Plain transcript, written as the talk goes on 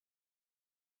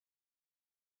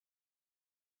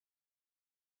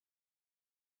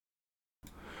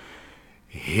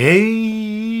Hey,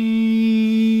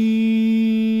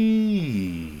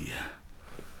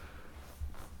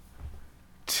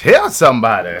 tell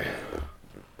somebody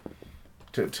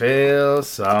to tell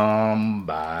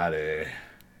somebody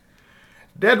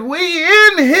that we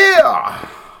in here.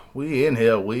 We in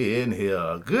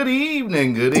here. Good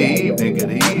evening. Good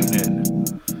evening.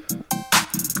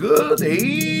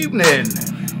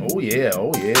 Oh yeah.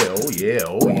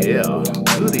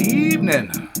 Good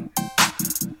evening.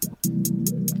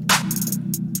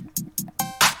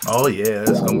 Oh yeah,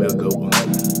 it's gonna be a good one.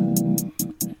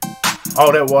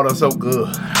 Oh, that water's so good.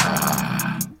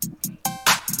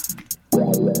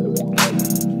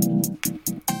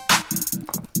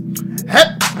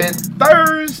 Happy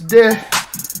Thursday.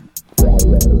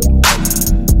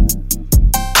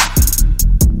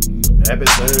 Happy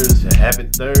Thursday.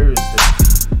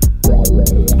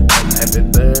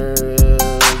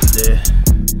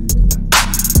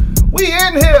 We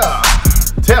in here.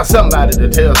 Tell somebody to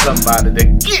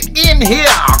get in here,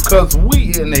 cause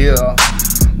we in here.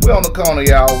 We on the corner,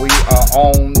 y'all. We are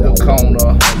on the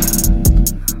corner.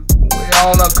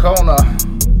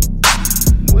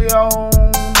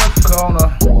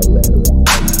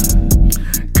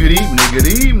 Good evening.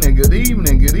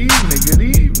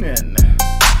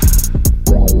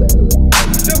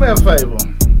 Do me a favor.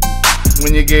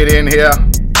 When you get in here,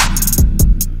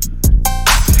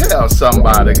 tell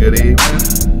somebody good evening.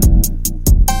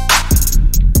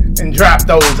 And drop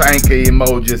those anchor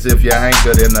emojis if you're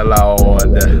anchored in the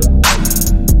Lord.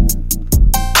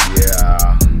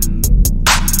 Yeah.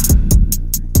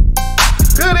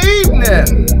 Good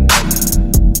evening.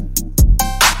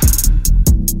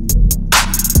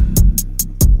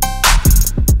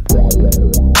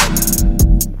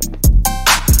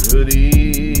 Good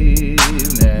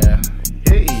evening.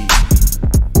 Hey.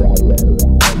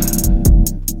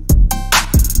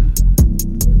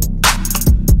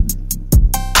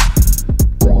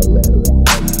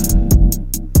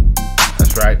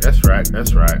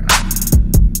 That's right.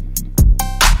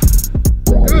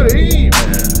 Good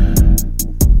evening.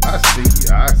 I see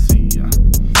ya.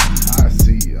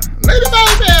 Lady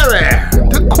Mary,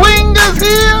 the queen is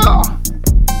here.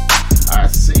 I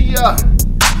see ya.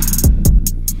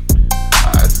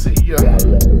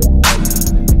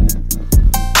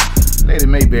 Lady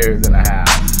Mayberry's in the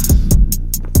house.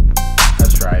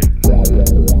 That's right.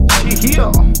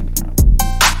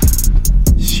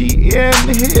 She in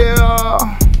here.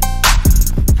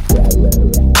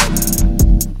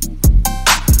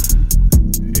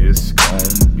 It's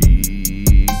gonna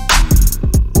be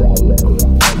good.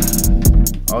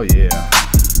 Oh yeah.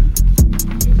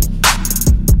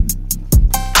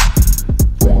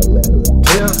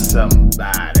 Tell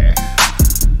somebody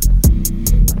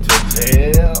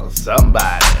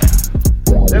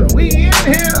that we in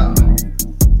here.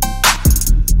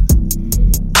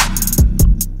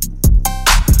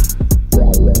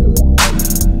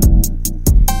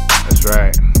 That's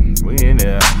right. We in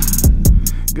here.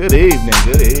 Good evening.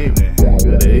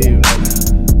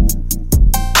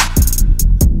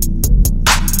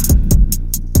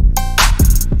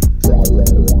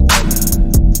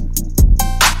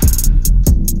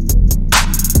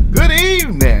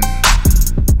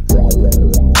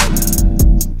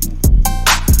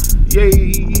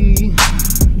 Yay.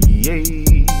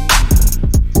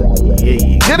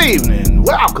 Good evening.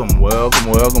 Welcome. Welcome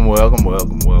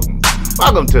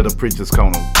to the Preacher's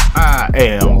Corner. I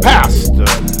am Pastor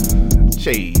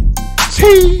JT.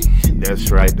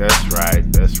 That's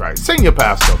right. Senior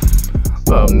pastor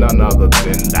of none other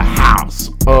than the House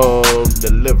of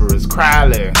Deliverance,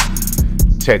 Crowley,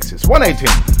 Texas, 118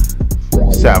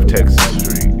 South Texas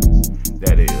Street.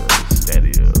 That is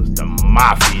the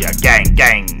Mafia gang,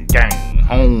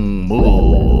 home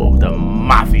of the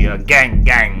Mafia gang.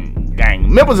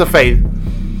 Members of faith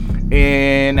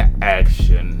in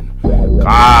action.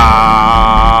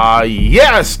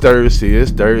 Yes, Thursday.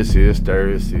 It's Thursday.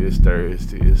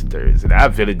 I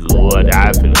feel good. All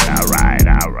right.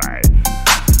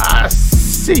 I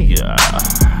see ya.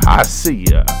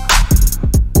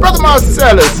 Brother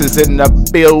Marcellus is in the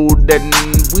building.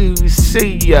 We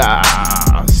see ya.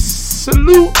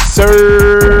 Salute,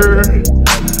 sir.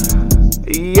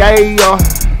 Yeah.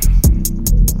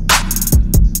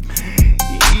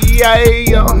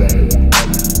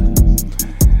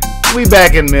 We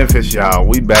back in Memphis, y'all.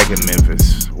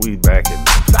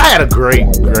 I had a great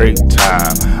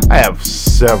time. I have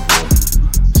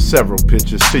several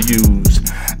pictures to use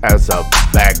as a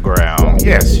background.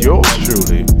 Yes, yours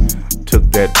truly took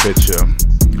that picture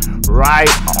right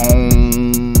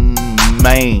on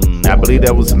Maine. I believe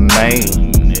that was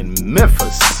Maine in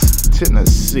Memphis,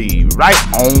 Tennessee, right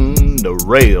on the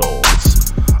rails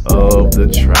of the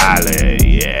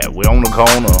trolley. Yeah, we on the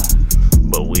corner,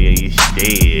 but we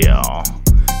still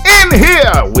in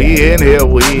here. We in here,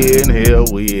 we in here,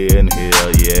 we in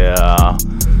here, yeah.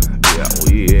 Yeah,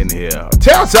 we in here.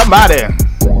 Tell somebody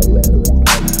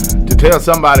to tell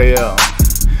somebody else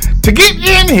to get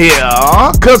in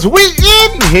here, cause we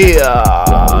in here.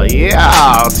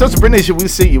 Yeah, Sister Bernicia, we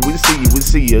see you, we see you, we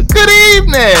see you. Good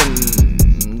evening.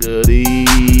 Good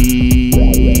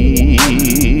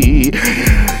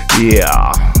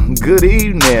yeah, good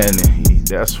evening.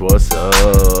 That's what's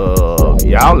up.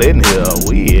 Y'all in here,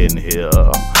 we in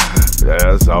here.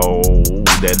 That's all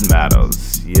that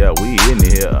matters. Yeah, we in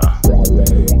here.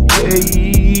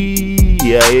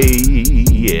 Yeah.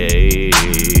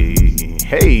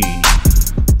 Hey.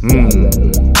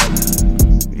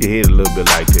 You hit a little bit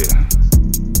like that.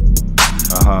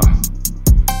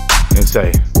 And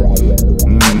say,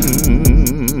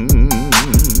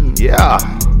 yeah.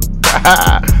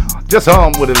 Just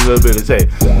hum with it a little bit and say,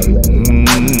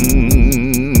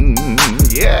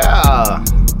 yeah.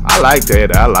 I like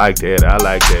that. I like that. I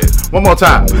like that. One more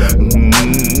time.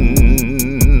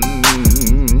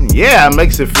 Yeah, it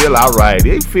makes it feel alright.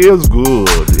 It feels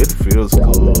good. It feels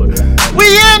good.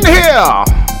 We in here.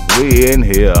 We in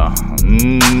here.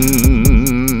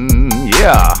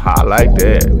 Yeah, I like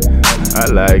that. I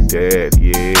like that.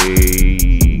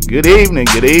 Yay. Good evening.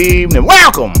 Good evening.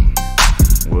 Welcome.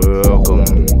 Welcome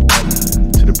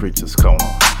to the Preacher's Corner.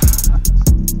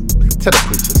 To the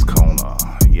Preacher's Corner.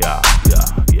 Yeah.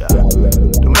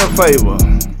 Do me a favor.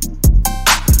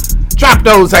 Drop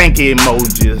those anchor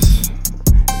emojis.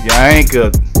 You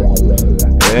anchored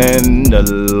in the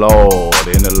Lord,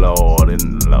 in the Lord,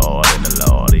 in the Lord, in the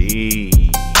Lord.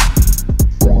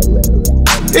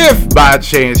 If by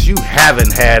chance you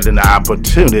haven't had an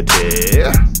opportunity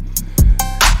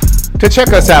to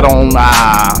check us out on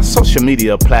our social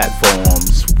media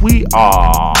platforms, we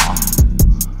are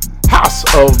House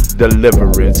of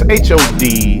Deliverance,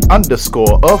 HOD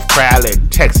 _ of Crowley,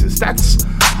 Texas. That's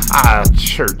our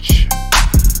church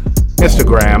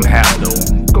Instagram handle.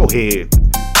 Go ahead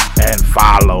and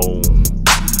follow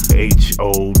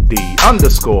HOD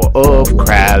 _ of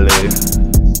Crowley,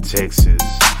 Texas.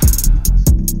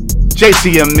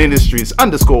 JCM Ministries _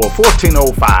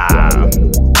 1405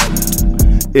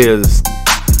 is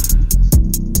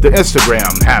the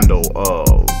Instagram handle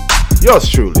of yours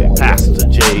truly, Pastor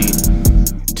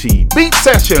JT. Beat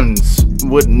Sessions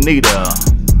with Nita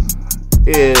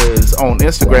is on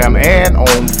Instagram and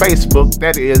on Facebook.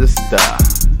 That is the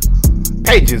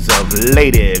pages of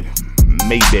Lady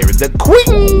Mayberry, the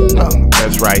Queen.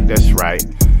 That's right.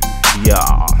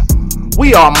 Yeah.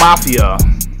 We Are Mafia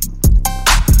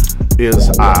is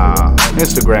our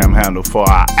Instagram handle for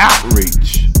our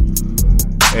outreach.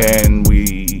 And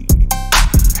we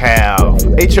have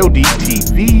HOD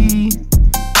TV,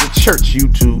 the church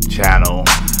YouTube channel.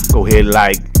 Go ahead,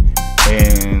 like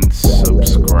and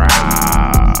subscribe.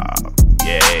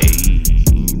 Yay.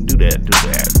 Do that.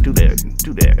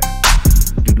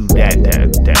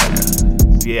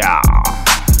 Yeah.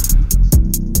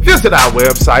 Visit our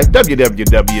website,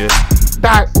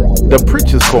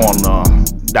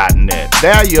 www.thepreacherscorner.net.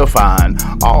 There you'll find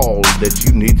all that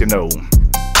you need to know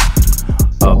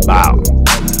about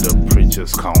the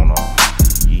Preacher's Corner.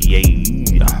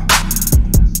 Yeah.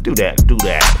 Do that.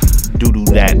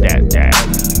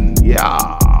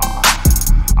 Yeah.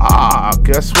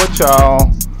 Guess what,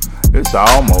 y'all? It's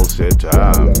almost that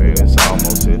time, man. It's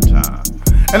almost that time.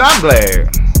 And I'm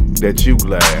glad that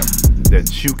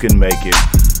you can make it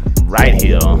right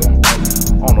here on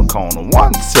the corner.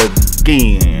 Once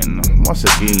again.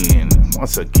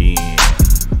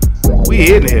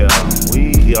 We in here.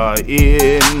 We are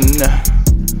in the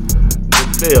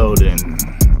building.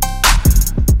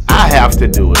 I have to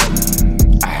do it.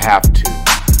 I have to.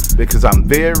 Because I'm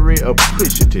very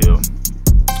appreciative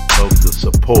of the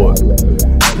support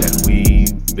that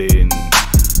we've been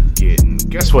getting.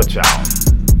 Guess what, y'all?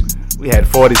 We had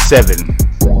 47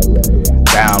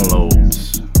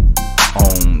 downloads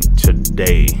on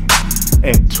today.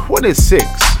 And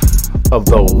 26 of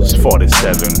those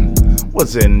 47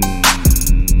 was in,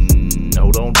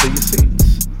 hold on to your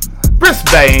seats,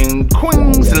 Brisbane,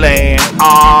 Queensland,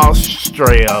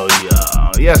 Australia.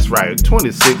 Yes, right,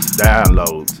 26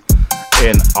 downloads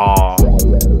in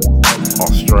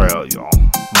Australia.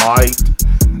 Mike,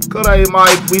 good day,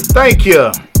 Mike. We thank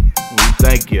you.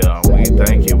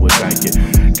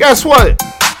 Guess what?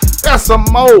 Got some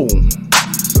more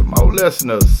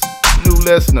listeners, new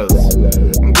listeners.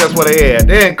 And guess what they had?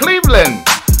 They're in Cleveland,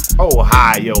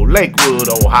 Ohio, Lakewood,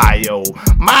 Ohio,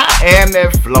 Miami,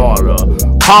 Florida,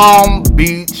 Palm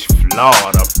Beach,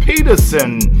 Florida,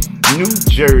 Peterson, New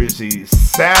Jersey,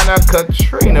 Santa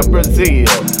Catarina, Brazil,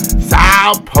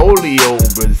 Sao Paulo,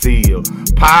 Brazil,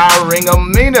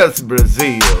 Paragominas,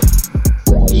 Brazil,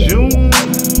 Jundia,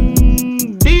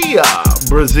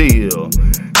 Brazil,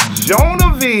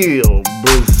 Jonaville,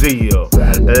 Brazil,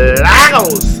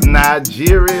 Lagos,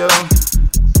 Nigeria,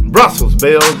 Brussels,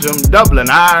 Belgium, Dublin,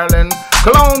 Ireland,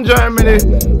 Cologne, Germany,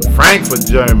 Frankfurt,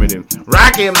 Germany,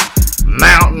 Rocky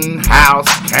Mountain House,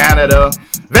 Canada,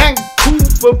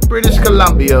 Vancouver, British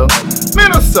Columbia,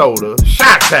 Minnesota,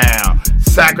 Chi-Town,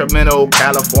 Sacramento,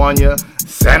 California,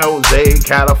 San Jose,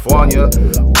 California,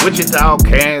 Wichita,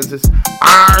 Kansas,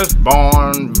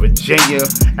 Osborne, Virginia,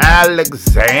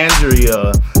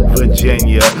 Alexandria,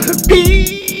 Virginia,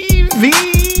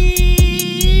 PVU,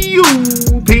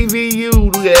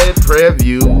 that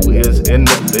preview is in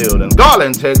the building.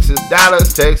 Garland, Texas,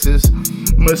 Dallas, Texas,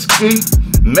 Mesquite,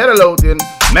 Midlothian,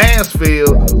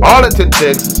 Mansfield, Arlington,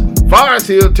 Texas, Forest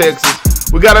Hill,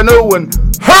 Texas. We got a new one,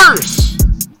 Hearst,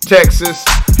 Texas,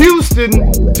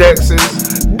 Houston,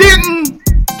 Texas, Denton,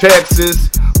 Texas,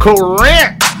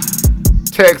 Corinth,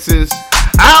 Texas,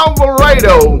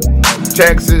 Alvarado,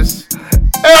 Texas,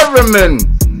 Everman,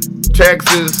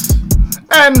 Texas,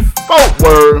 and Fort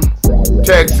Worth,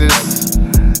 Texas,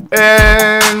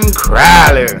 and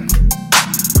Crowley,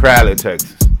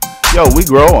 Texas. Yo, we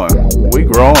growing. We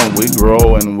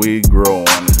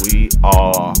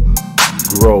are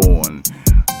growing.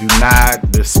 Do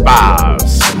not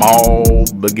despise small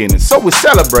beginnings. So we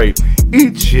celebrate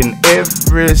each and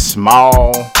every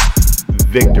small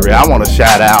victory. I want to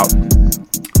shout out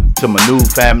to my new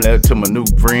family, to my new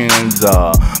friends,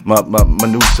 my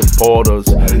new supporters,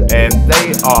 and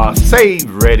they are Save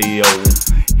Radio,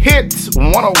 Hits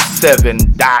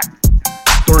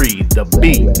 107.3, The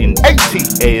Beat in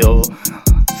ATL.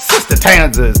 Sister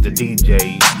Tanza is the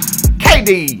DJ.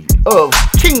 KD of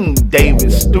King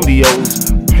David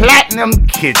Studios, Platinum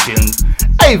Kitchen,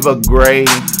 Ava Gray,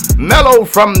 Mellow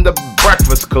from the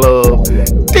Breakfast Club,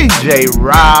 DJ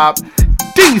Rob,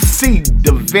 DC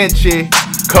Da Vinci,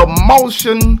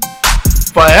 Commotion,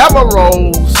 Forever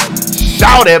Rose,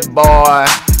 Shout It Boy,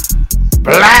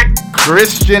 Black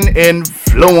Christian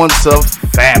Influencer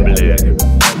Family.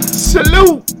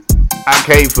 Salute, I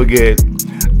can't forget,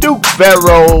 Duke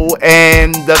Farrow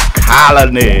and the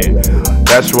Colony.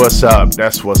 That's what's up.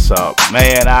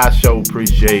 Man, I sure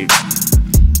appreciate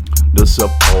the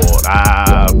support.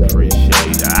 I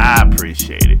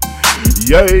appreciate it.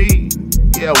 Yay.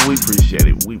 Yeah, we appreciate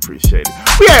it.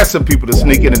 We had some people to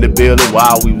sneak into the building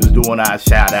while we was doing our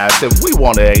shout outs. And we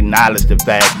want to acknowledge the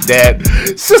fact that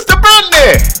Sister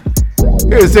Brittany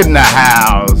is in the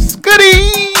house. Good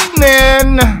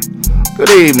evening.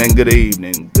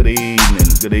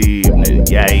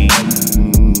 Yay.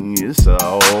 It's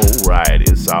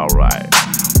all right.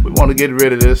 We want to get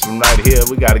rid of this from right here.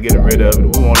 We got to get rid of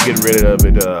it. We want to get rid of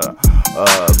it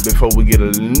before we get a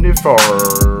little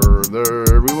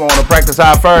further. We want to practice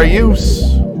our fair use.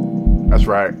 That's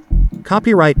right.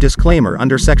 Copyright disclaimer.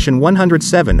 Under Section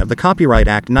 107 of the Copyright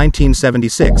Act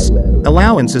 1976,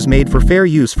 allowance is made for fair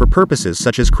use for purposes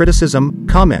such as criticism,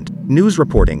 comment, news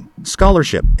reporting,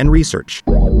 scholarship, and research.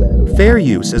 Fair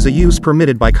use is a use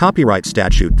permitted by copyright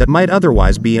statute that might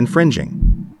otherwise be infringing.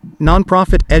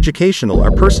 Nonprofit, educational,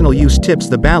 or personal use tips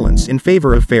the balance in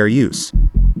favor of fair use.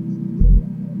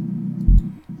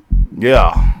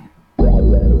 Yeah.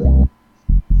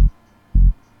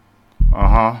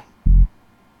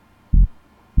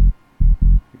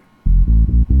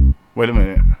 Wait a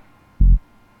minute.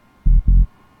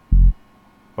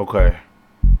 Okay.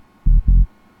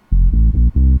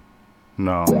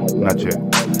 No, not yet.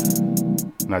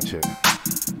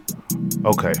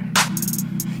 Okay.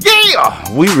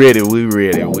 Yeah, we ready. We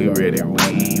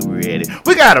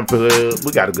got a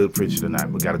good preacher tonight.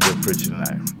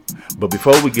 But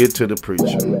before we get to the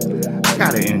preacher, I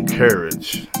gotta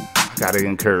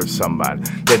encourage somebody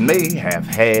that may have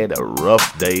had a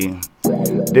rough day,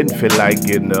 didn't feel like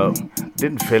getting up,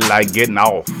 didn't feel like getting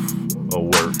off of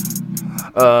work.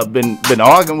 Been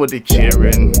arguing with the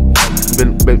children,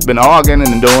 been arguing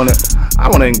and doing it. I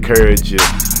want to encourage you.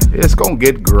 It's gonna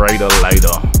get greater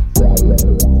later.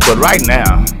 But right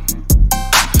now,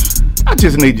 I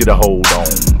just need you to hold on.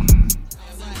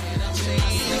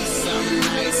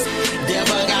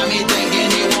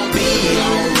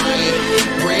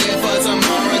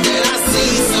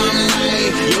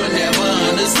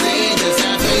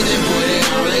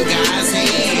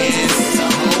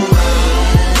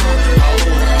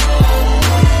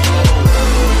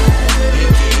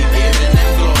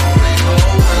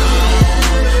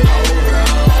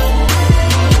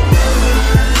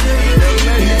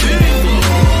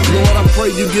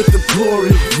 You get the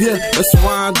glory. Yeah, that's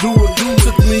why I do it.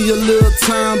 Took me a little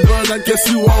time, but I guess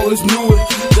you always knew it,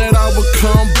 that I would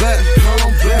come back.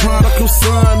 Prodigal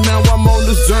son, now I'm on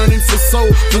this journey for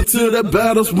souls. Until that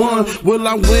battle's won, will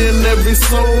I win every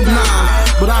soul? Nah,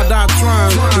 but I die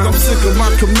trying, cause I'm sick of my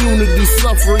community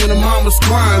suffering and mama's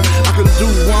crying. I can do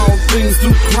all things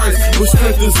through Christ, which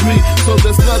strengthens me. So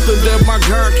there's nothing that my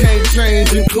God can't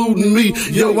change, including me.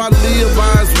 Yo, I live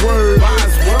by his word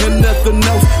and nothing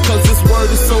else, cause his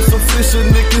word is so sufficient,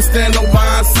 it can stand all by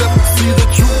itself. See, the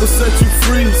truth will set you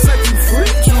free,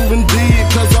 true indeed,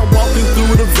 cause I'm walking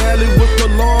through the valley with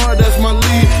the Lord as my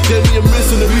lead. Gave me a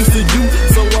mission to reach the youth,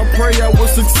 so I pray I will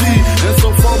succeed. And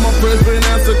so far my prayer's been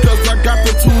answered, cause I got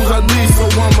the tools I need. So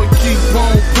I'ma keep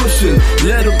on pushing,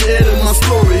 let him edit my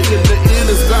story. In the end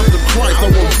it's about the Christ, I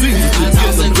want Jesus to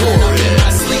get the glory. In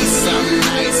my sleep some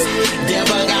nights,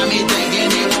 devil got me thinking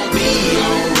it won't be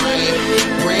alright.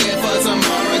 Praying for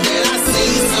tomorrow that I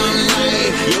see some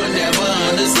light. You'll never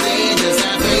understand, just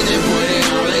have faith and put it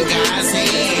all in God's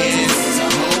hands. So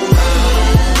hold on,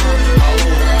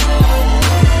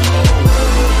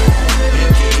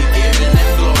 and keep giving him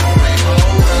glory. Hold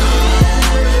on,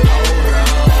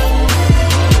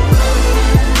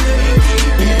 and keep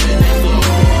giving him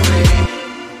glory.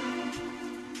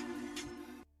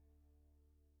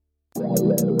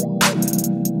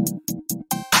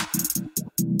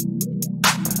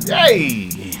 Hey,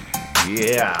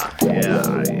 yeah.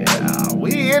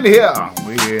 We in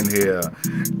here,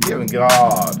 giving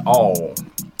God all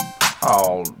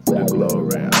the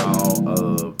glory, all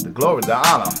of the glory, the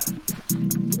honor.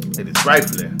 It is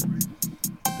rightfully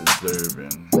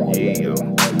deserving. Yeah.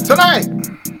 Tonight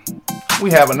we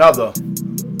have another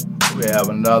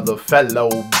fellow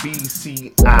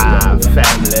BCI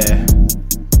family.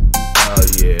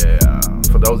 Yeah.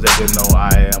 For those that didn't know,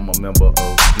 I am a member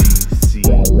of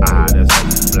BCI,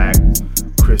 that's Black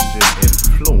Christian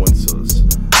Influencers.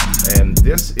 And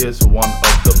this is one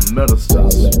of the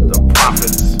ministers, the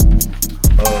prophets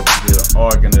of the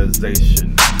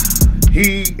organization.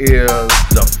 He is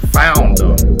the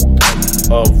founder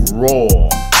of Roar,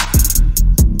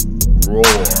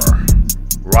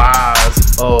 Rise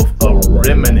of a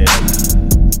Remnant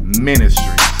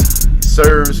Ministries. He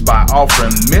serves by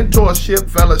offering mentorship,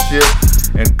 fellowship,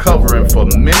 and covering for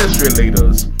ministry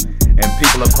leaders and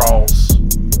people across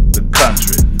the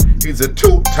country. He's a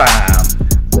two-time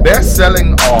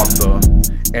best-selling author,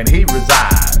 and he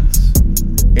resides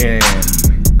in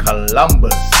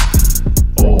Columbus,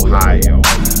 Ohio.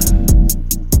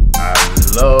 I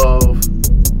love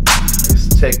his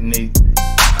technique.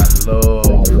 I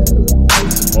love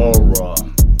his aura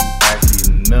as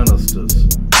he ministers.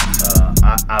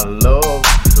 I love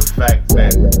the fact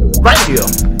that right here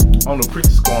on the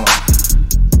Preacher's Corner,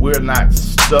 we're not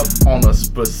stuck on a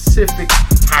specific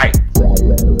type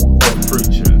of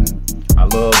preaching. I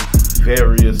love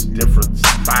various different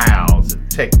styles and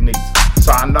techniques.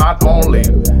 So I not only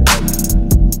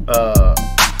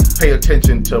pay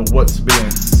attention to what's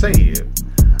being said,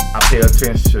 I pay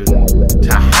attention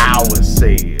to how it's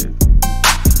said.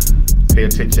 Pay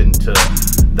attention to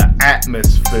the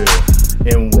atmosphere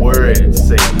and where it's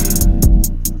said.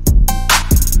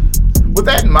 With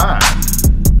that in mind,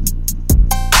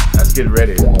 let's get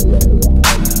ready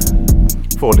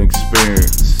for an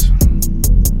experience.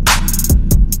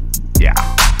 Yeah,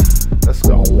 let's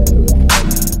go.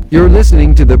 You're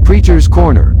listening to The Preacher's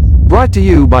Corner, brought to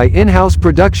you by In-House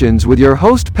Productions with your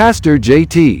host Pastor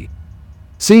JT,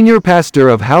 Senior Pastor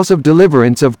of House of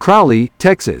Deliverance of Crowley,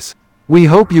 Texas. We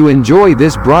hope you enjoy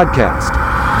this broadcast.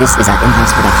 This is our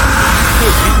In-House Production.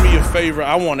 Do me a favor.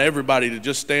 I want everybody to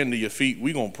just stand to your feet.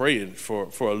 We're going to pray for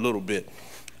a little bit.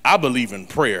 I believe in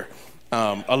prayer.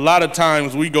 A lot of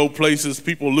times we go places,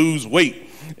 people lose weight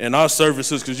in our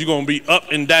services because you're going to be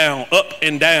up and down, up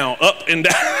and down, up and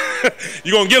down.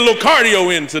 You're going to get a little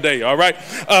cardio in today, all right?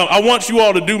 I want you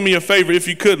all to do me a favor. If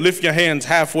you could, lift your hands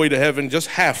halfway to heaven, just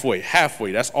halfway.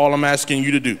 That's all I'm asking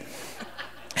you to do.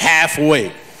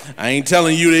 Halfway. I ain't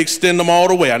telling you to extend them all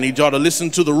the way. I need y'all to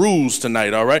listen to the rules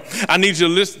tonight, all right? I need you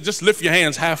to just lift your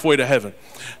hands halfway to heaven.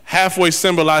 Halfway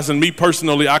symbolizing me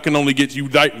personally, I can only get you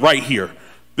right here.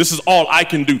 This is all I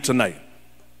can do tonight.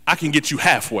 I can get you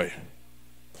halfway.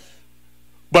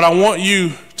 But I want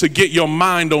you to get your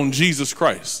mind on Jesus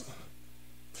Christ.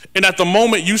 And at the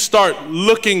moment you start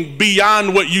looking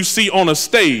beyond what you see on a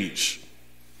stage,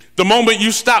 the moment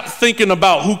you stop thinking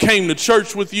about who came to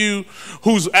church with you,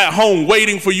 who's at home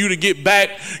waiting for you to get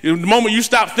back, the moment you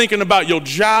stop thinking about your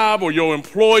job or your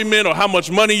employment or how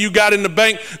much money you got in the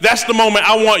bank, that's the moment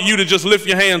I want you to just lift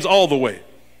your hands all the way.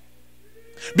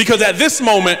 Because at this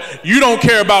moment, you don't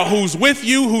care about who's with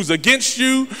you, who's against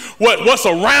you, what's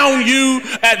around you.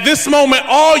 At this moment,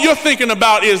 all you're thinking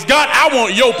about is, God, I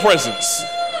want your presence.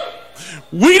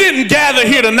 We didn't gather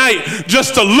here tonight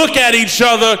just to look at each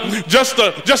other, just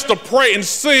to pray and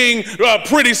sing a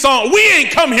pretty song. We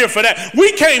ain't come here for that.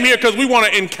 We came here because we want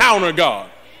to encounter God.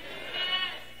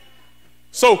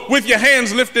 So with your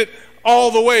hands lifted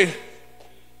all the way,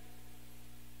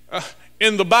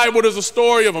 in the Bible, there's a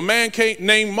story of a man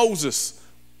named Moses.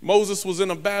 Moses was in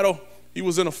a battle. He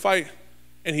was in a fight,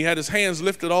 and he had his hands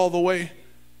lifted all the way.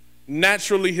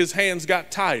 Naturally, his hands got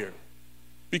tired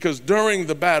because during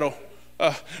the battle,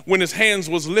 when his hands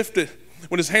was lifted,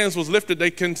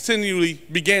 they continually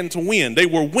began to win. They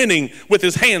were winning with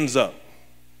his hands up.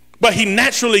 But he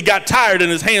naturally got tired,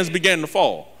 and his hands began to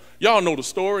fall. Y'all know the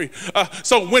story.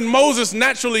 So when Moses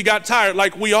naturally got tired,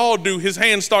 like we all do, his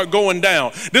hands start going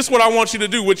down. This is what I want you to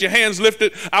do with your hands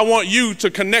lifted. I want you to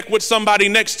connect with somebody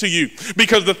next to you,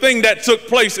 because the thing that took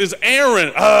place is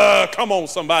Aaron. Come on,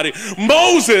 somebody.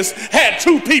 Moses had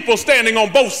two people standing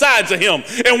on both sides of him.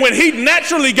 And when he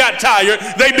naturally got tired,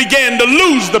 they began to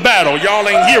lose the battle. Y'all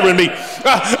ain't hearing me.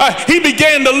 He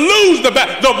began to lose the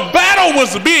battle. The battle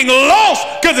was being lost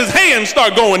because his hands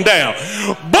start going down.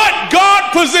 But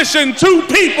God positioned two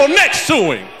people next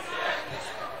to him.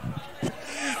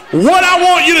 What I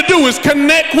want you to do is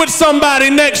connect with somebody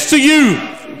next to you.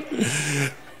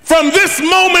 From this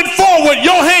moment forward,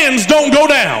 your hands don't go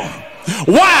down.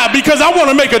 Why? Because I want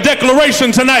to make a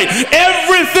declaration tonight.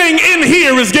 Everything in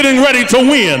here is getting ready to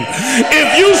win. If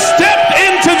you stepped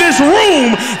into this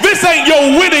room, this ain't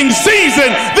your winning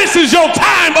season. This is your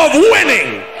time of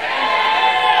winning.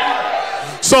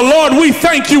 So Lord, we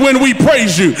thank you and we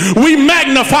praise you. We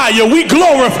magnify you. We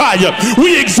glorify you.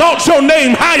 We exalt your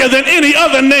name higher than any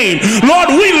other name. Lord,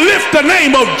 we lift the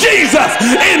name of Jesus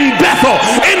in Bethel.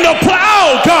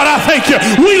 Oh God, I thank you.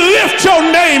 We lift your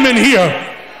name in here.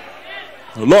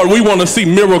 Lord, we want to see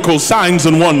miracles, signs,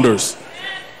 and wonders.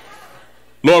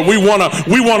 Lord, we want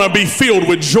to be filled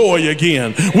with joy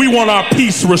again. We want our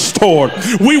peace restored.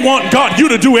 We want, God, you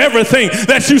to do everything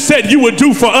that you said you would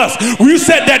do for us. You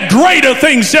said that greater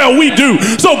things shall we do.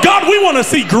 So, God, we want to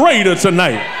see greater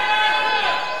tonight.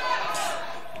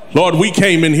 Lord, we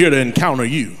came in here to encounter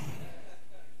you.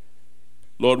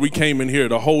 Lord, we came in here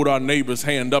to hold our neighbor's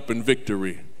hand up in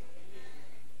victory.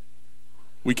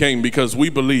 We came because we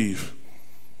believe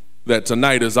that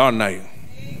tonight is our night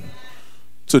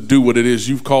to do what it is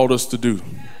you've called us to do.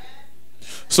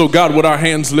 So God, with our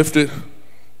hands lifted,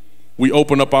 we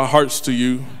open up our hearts to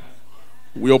you.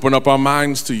 We open up our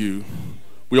minds to you.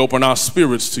 We open our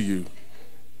spirits to you.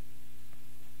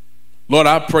 Lord,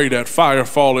 I pray that fire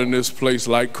fall in this place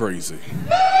like crazy.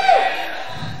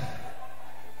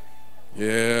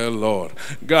 Yeah, Lord.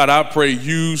 God, I pray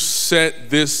you set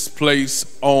this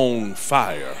place on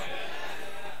fire.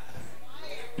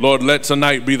 Lord, let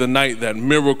tonight be the night that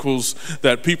miracles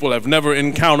that people have never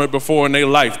encountered before in their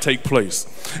life take place.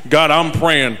 God, I'm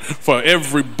praying for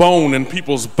every bone in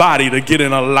people's body to get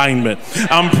in alignment.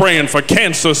 I'm praying for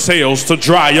cancer cells to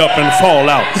dry up and fall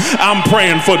out. I'm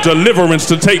praying for deliverance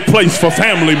to take place for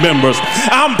family members.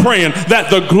 I'm praying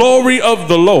that the glory of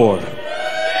the Lord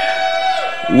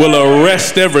will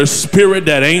arrest every spirit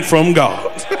that ain't from God.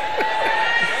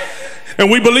 And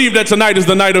we believe that tonight is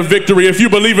the night of victory. If you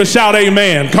believe it, shout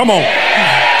amen. Come on.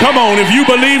 Come on. If you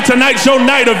believe tonight's your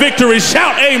night of victory,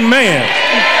 shout amen.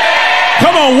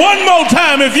 Come on, one more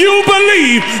time. If you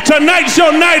believe tonight's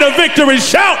your night of victory,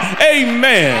 shout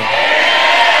amen.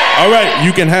 All right,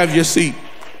 you can have your seat.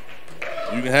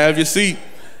 You can have your seat.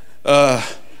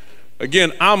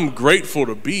 Again, I'm grateful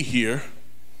to be here.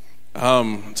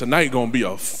 Tonight gonna be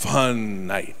a fun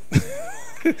night.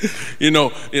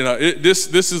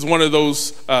 This is one of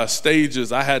those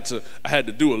stages I had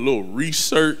to do a little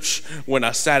research when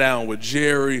I sat down with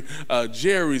Jerry.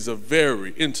 Jerry's a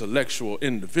very intellectual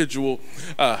individual.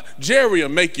 Jerry will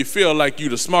make you feel like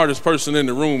you're the smartest person in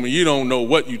the room and you don't know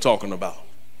what you're talking about.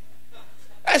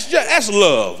 That's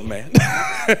love, man.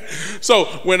 So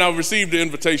when I received the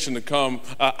invitation to come,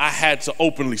 I had to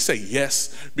openly say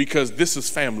yes, because this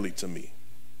is family to me.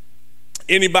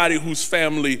 Anybody who's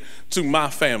family to my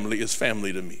family is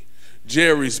family to me.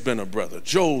 Jerry's been a brother.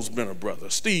 Joe's been a brother.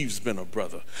 Steve's been a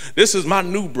brother. This is my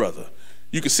new brother.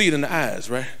 You can see it in the eyes,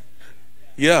 right?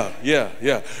 Yeah.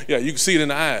 You can see it in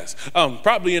the eyes.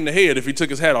 Probably in the head if he took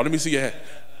his hat off. Let me see your head.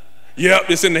 Yep,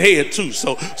 it's in the head too,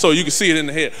 so you can see it in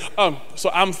the head. So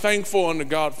I'm thankful unto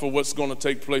God for what's going to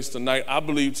take place tonight. I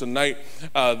believe tonight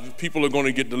people are going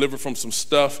to get delivered from some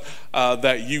stuff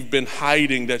that you've been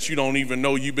hiding, that you don't even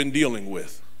know you've been dealing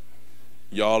with.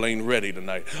 Y'all ain't ready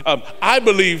tonight. I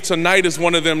believe tonight is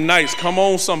one of them nights. Come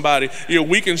on, somebody.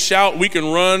 We can shout, we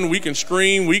can run, we can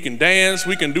scream, we can dance,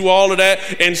 we can do all of that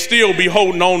and still be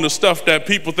holding on to stuff that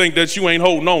people think that you ain't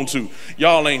holding on to.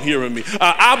 Y'all ain't hearing me.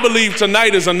 I believe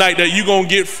tonight is a night that you're going to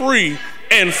get free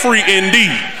and free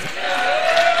indeed.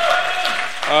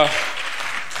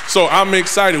 So I'm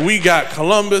excited. We got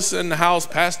Columbus in the house,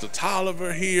 Pastor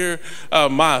Tolliver here,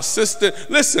 my assistant.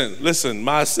 Listen,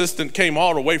 my assistant came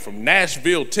all the way from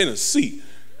Nashville, Tennessee.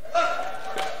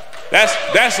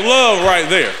 That's love right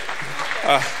there.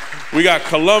 We got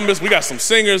Columbus. We got some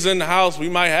singers in the house. We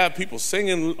might have people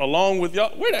singing along with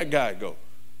y'all. Where'd that guy go?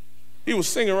 He was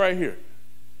singing right here.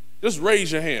 Just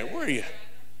raise your hand. Where are you?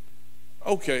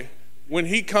 Okay. When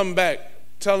he come back,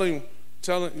 tell him,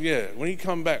 when he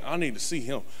come back, I need to see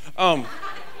him.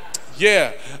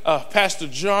 Pastor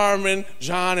Jarman,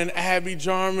 John and Abby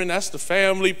Jarman, that's the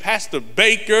family. Pastor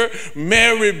Baker,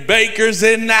 Mary Baker's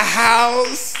in the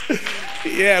house.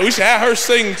 Yeah, we should have her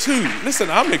sing too.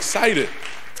 Listen, I'm excited.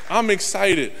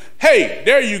 Hey,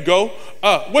 there you go.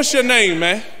 What's your name,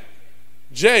 man?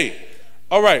 Jay.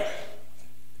 All right.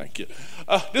 Thank you.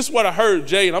 This is what I heard,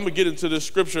 Jay, and I'm going to get into this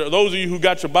scripture. Those of you who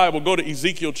got your Bible, go to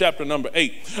Ezekiel chapter number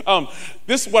 8.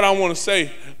 This is what I want to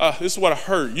say. This is what I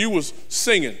heard. You was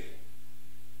singing.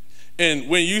 And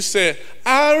when you said,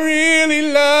 I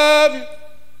really love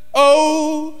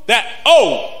you, that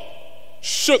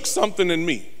shook something in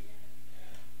me.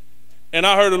 And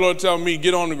I heard the Lord tell me,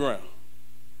 get on the ground.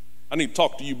 I need to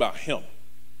talk to you about him.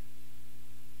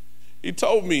 He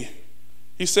told me,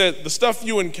 he said, the stuff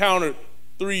you encountered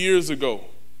 3 years ago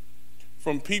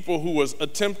from people who was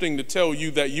attempting to tell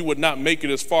you that you would not make it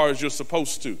as far as you're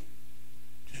supposed to.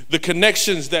 The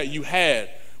connections that you had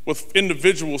with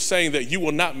individuals saying that you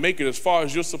will not make it as far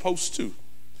as you're supposed to.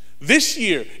 This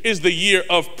year is the year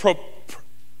of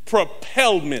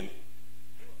propelment.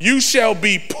 You shall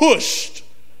be pushed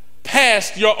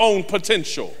past your own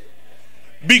potential.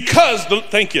 Because,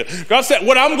 thank you. God said,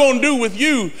 what I'm going to do with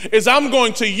you is I'm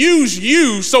going to use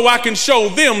you so I can show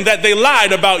them that they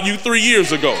lied about you 3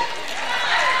 years ago.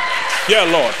 Yeah,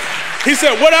 Lord. He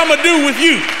said, what I'm going to do with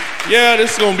you. Yeah,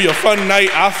 this is going to be a fun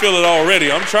night. I feel it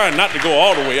already. I'm trying not to go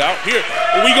all the way out here.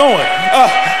 Where we going?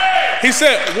 He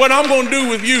said, what I'm going to do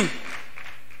with you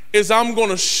is I'm going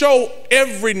to show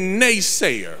every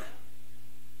naysayer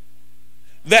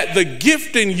that the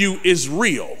gift in you is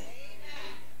real.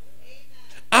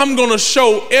 I'm going to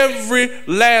show every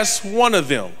last one of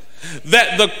them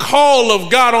that the call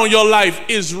of God on your life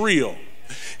is real.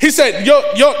 He said, your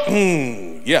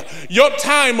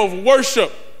time of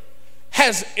worship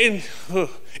has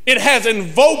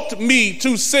invoked me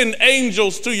to send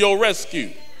angels to your rescue.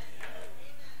 He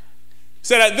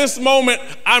said, at this moment,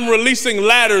 I'm releasing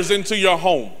ladders into your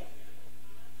home.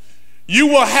 You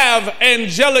will have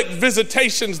angelic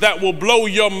visitations that will blow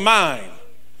your mind.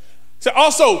 So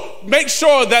also, make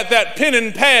sure that pen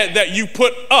and pad that you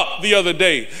put up the other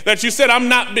day, that you said, I'm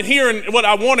not been hearing what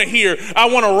I want to hear. I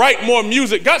want to write more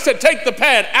music. God said, take the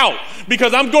pad out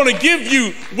because I'm going to give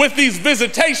you, with these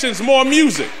visitations, more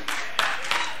music.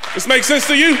 This makes sense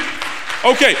to you?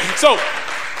 Okay, so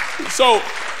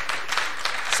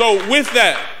with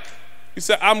that, he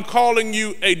said, I'm calling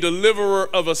you a deliverer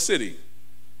of a city.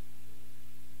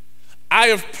 I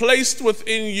have placed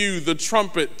within you the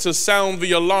trumpet to sound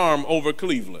the alarm over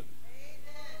Cleveland.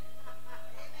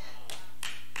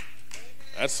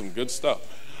 That's some good stuff.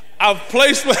 I've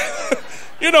placed,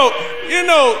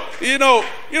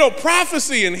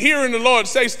 prophecy and hearing the Lord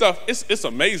say stuff, it's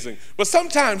amazing. But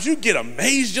sometimes you get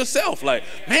amazed yourself, like,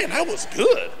 man, that was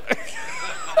good.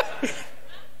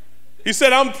 He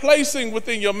said, I'm placing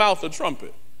within your mouth a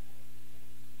trumpet.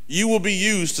 You will be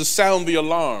used to sound the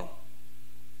alarm.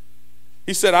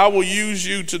 He said, I will use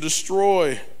you to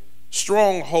destroy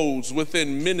strongholds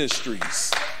within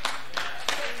ministries.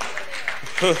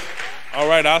 All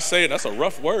right, I'll say it. That's a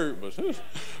rough word, but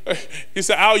he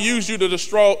said, I'll use you to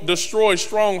destroy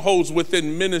strongholds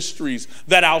within ministries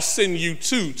that I'll send you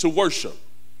to worship.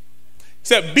 He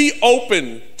said, be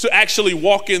open to actually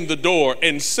walk in the door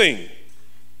and sing.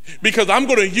 Because I'm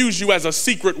going to use you as a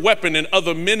secret weapon in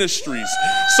other ministries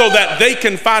so that they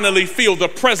can finally feel the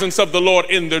presence of the Lord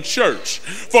in their church.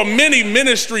 For many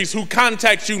ministries who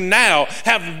contact you now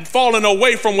have fallen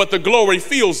away from what the glory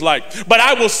feels like. But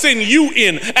I will send you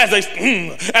in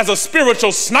as a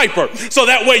spiritual sniper so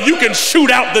that way you can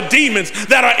shoot out the demons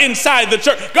that are inside the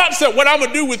church. God said, what I'm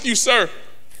going to do with you, sir.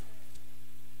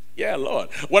 Yeah,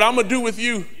 Lord. What I'm going to do with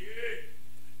you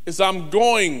is I'm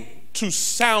going to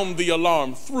sound the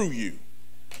alarm through you.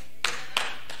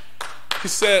 He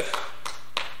said,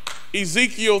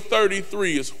 Ezekiel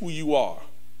 33 is who you are.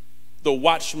 the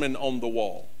watchman on the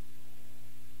wall.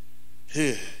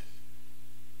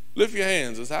 Lift your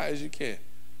hands as high as you can.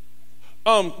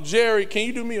 Jerry, can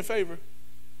you do me a favor?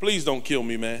 Please don't kill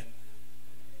me, man.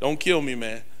 Don't kill me,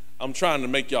 man. I'm trying to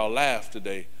make y'all laugh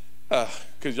today.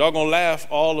 Because y'all going to laugh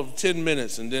all of 10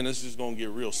 minutes, and then it's just going to get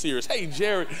real serious. Hey,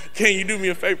 Jerry, can you do me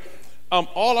a favor?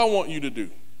 All I want you to do,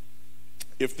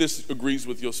 if this agrees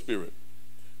with your spirit,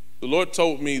 the Lord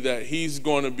told me that he's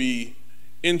going to be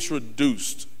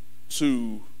introduced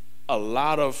to a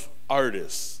lot of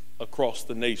artists across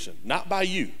the nation, not by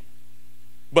you,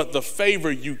 but the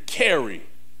favor you carry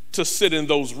to sit in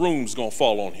those rooms going to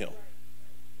fall on him.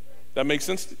 That makes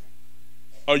sense to you?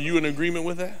 Are you in agreement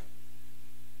with that?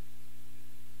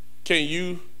 Can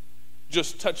you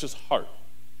just touch his heart?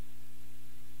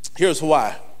 Here's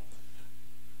why.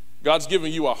 God's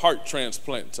giving you a heart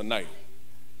transplant tonight.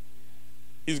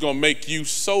 He's going to make you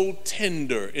so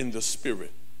tender in the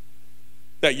spirit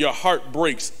that your heart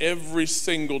breaks every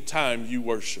single time you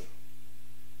worship.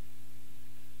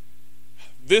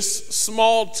 This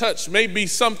small touch may be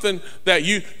something that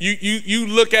you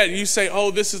look at and you say, oh,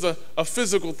 this is a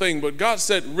physical thing. But God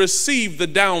said, receive the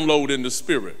download in the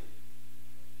spirit.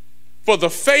 For the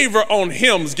favor on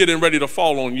him's getting ready to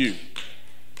fall on you.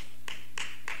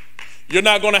 You're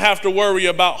not going to have to worry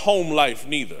about home life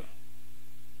neither.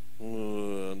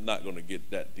 I'm not going to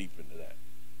get that deep into that.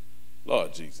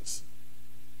 Lord Jesus.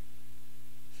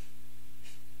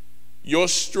 Your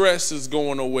stress is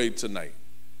going away tonight.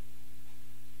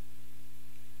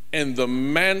 And the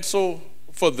mantle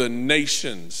for the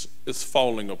nations is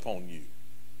falling upon you.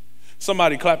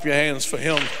 Somebody clap your hands for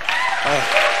him.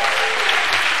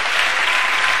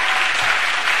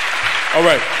 All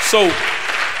right, so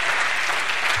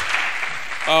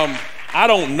I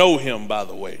don't know him, by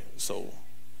the way. So,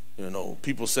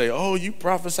 people say, oh, you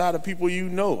prophesy to people you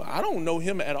know. I don't know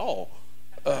him at all.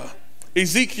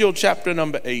 Ezekiel chapter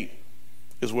number 8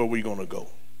 is where we're going to go.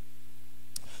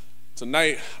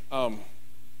 Tonight, I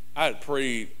had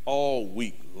prayed all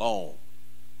week long.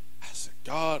 I said,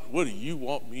 God, what do you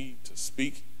want me to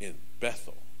speak in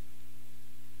Bethel?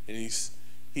 And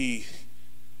he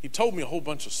told me a whole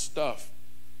bunch of stuff.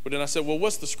 But then I said, well,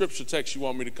 what's the scripture text you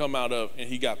want me to come out of? And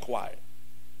he got quiet.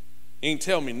 He didn't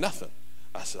tell me nothing.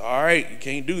 I said, all right, you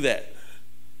can't do that.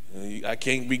 I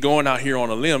can't be going out here on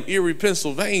a limb. Erie,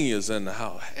 Pennsylvania's in the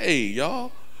house. Hey,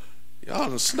 y'all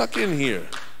done snuck in here.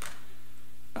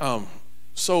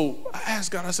 So I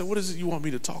asked God, I said, what is it you want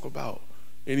me to talk about?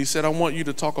 And he said, I want you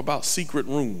to talk about secret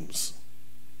rooms.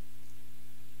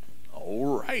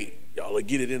 All right, y'all will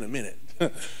get it in a minute.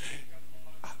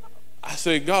 I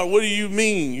said, God, what do you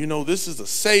mean? This is a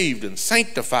saved and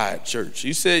sanctified church.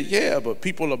 He said, yeah, but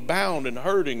people are bound and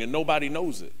hurting and nobody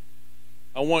knows it.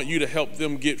 I want you to help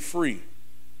them get free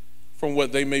from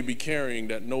what they may be carrying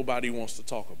that nobody wants to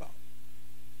talk about.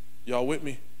 Y'all with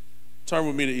me? Turn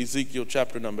with me to Ezekiel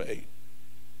chapter number 8.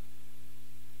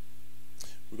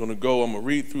 We're going to go, I'm going to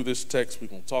read through this text, we're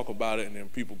going to talk about it, and then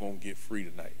people are going to get free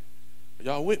tonight. Are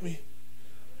y'all with me?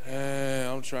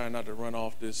 I'm trying not to run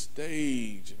off this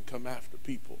stage and come after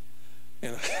people.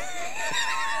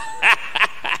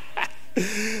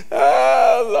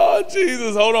 Oh, Lord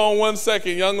Jesus. Hold on one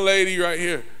second. Young lady right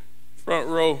here. Front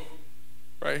row.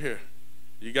 Right here.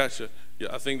 You got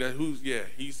I think that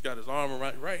he's got his arm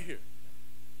right here.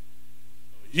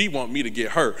 He want me to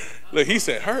get her. Look, he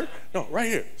said, her? No, right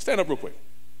here. Stand up real quick.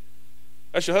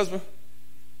 That's your husband?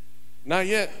 Not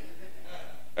yet?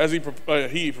 As he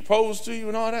proposed to you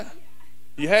and all that?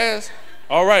 He has?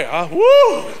 All right. Woo!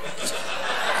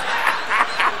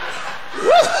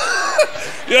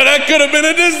 Yeah, that could have been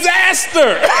a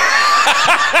disaster.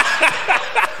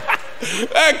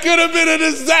 That could have been a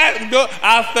disaster.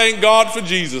 I thank God for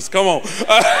Jesus. Come on.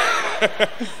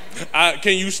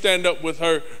 Can you stand up with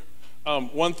her?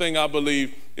 One thing I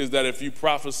believe is that if you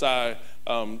prophesy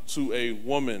to a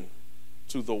woman,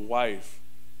 to the wife,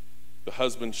 the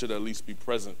husband should at least be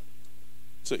present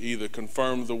to either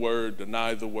confirm the word,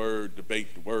 deny the word,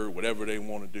 debate the word, whatever they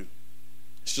want to do.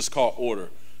 It's just called order.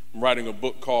 I'm writing a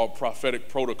book called Prophetic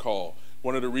Protocol.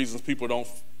 One of the reasons people don't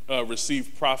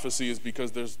receive prophecy is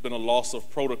because there's been a loss of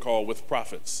protocol with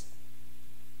prophets.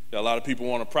 A lot of people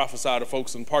want to prophesy to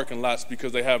folks in parking lots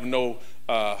because they have no,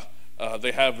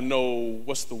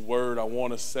 what's the word I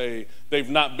want to say? They've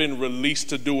not been released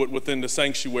to do it within the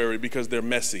sanctuary because they're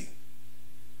messy.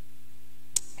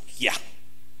 Yeah.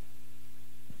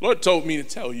 Lord told me to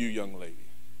tell you, young lady,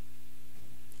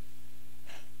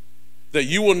 that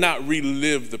you will not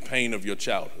relive the pain of your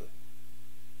childhood.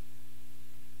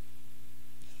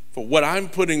 For what I'm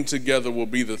putting together will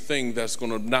be the thing that's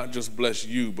going to not just bless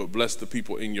you, but bless the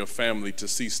people in your family to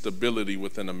see stability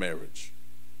within a marriage.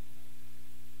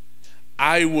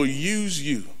 I will use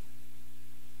you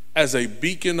as a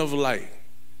beacon of light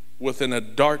within a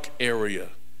dark area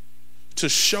to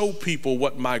show people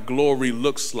what my glory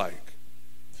looks like,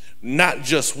 not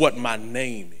just what my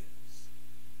name is.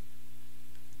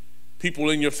 People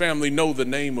in your family know the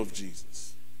name of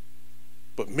Jesus,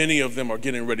 but many of them are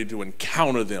getting ready to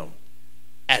encounter them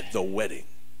at the wedding.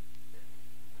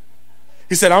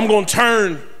 He said, I'm going to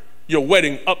turn your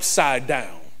wedding upside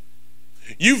down.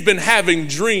 You've been having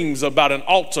dreams about an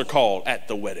altar call at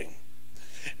the wedding.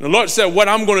 And the Lord said, what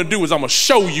I'm going to do is I'm going to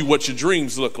show you what your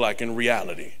dreams look like in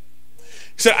reality.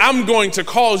 He said, I'm going to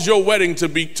cause your wedding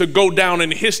to go down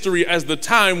in history as the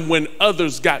time when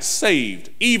others got saved,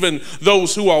 even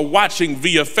those who are watching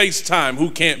via FaceTime who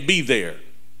can't be there.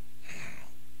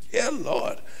 Yeah,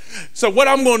 Lord. So what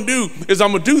I'm going to do is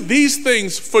I'm going to do these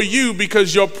things for you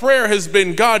because your prayer has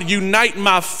been, God, unite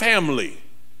my family,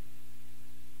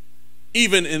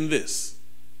 even in this.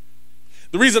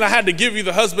 The reason I had to give you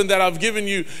the husband that I've given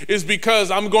you is because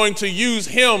I'm going to use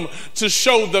him to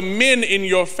show the men in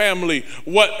your family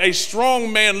what a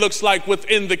strong man looks like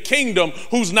within the kingdom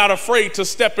who's not afraid to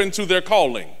step into their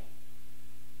calling.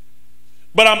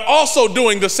 But I'm also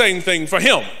doing the same thing for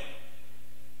him.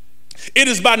 It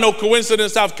is by no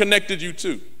coincidence I've connected you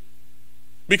two,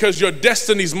 because your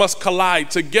destinies must collide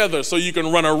together so you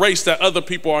can run a race that other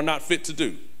people are not fit to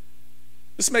do.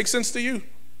 This makes sense to you?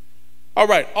 All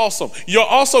right, awesome. You're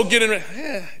also getting,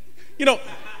 a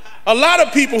lot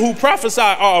of people who prophesy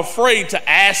are afraid to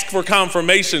ask for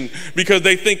confirmation because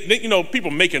they think,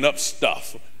 people making up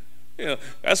stuff.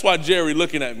 That's why Jerry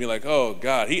looking at me like, oh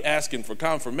God, he asking for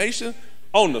confirmation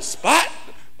on the spot?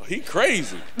 Oh, he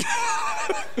crazy.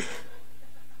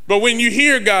 But when you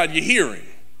hear God, you hear him.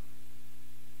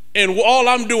 And all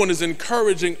I'm doing is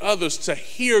encouraging others to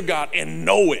hear God and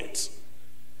know it.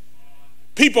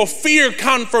 People fear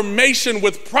confirmation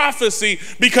with prophecy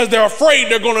because they're afraid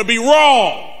they're going to be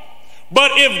wrong.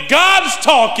 But if God's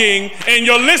talking and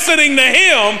you're listening to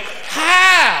him,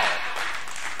 how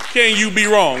can you be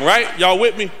wrong, right? Y'all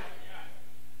with me?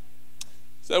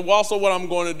 So also what I'm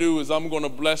going to do is I'm going to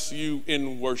bless you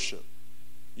in worship.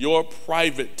 Your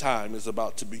private time is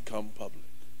about to become public.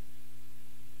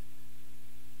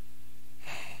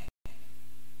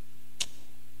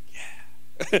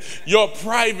 Your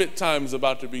private time is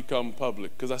about to become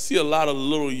public, because I see a lot of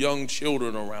little young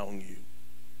children around you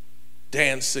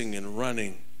dancing and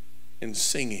running and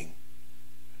singing.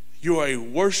 You're a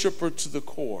worshiper to the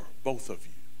core, both of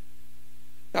you.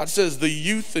 God says the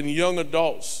youth and young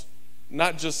adults,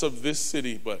 not just of this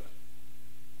city, but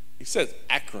he says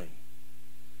Akron.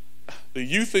 The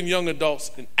youth and young adults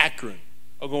in Akron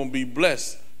are going to be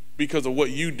blessed because of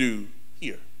what you do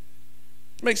here.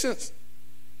 Makes sense?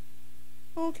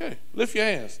 Okay, lift your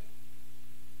hands.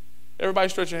 Everybody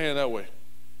stretch your hand that way.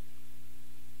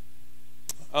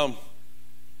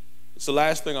 It's the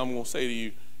last thing I'm going to say to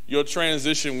you. Your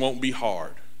transition won't be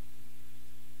hard.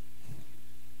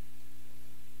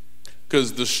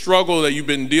 Because the struggle that you've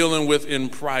been dealing with in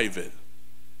private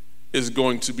is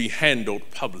going to be handled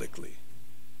publicly.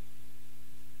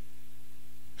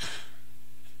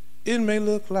 It may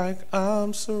look like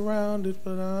I'm surrounded,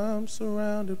 but I'm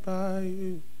surrounded by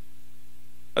you.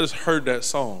 I just heard that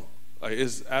song. Like,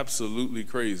 it's absolutely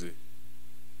crazy.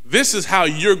 This is how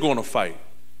you're going to fight.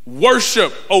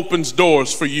 Worship opens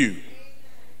doors for you.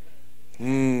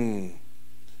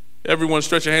 Everyone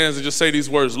stretch your hands and just say these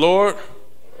words. Lord,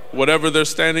 whatever they're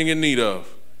standing in need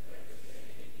of,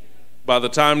 by the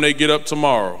time they get up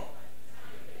tomorrow,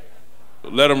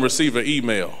 let them receive an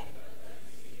email,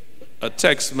 a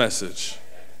text message,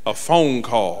 a phone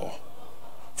call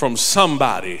from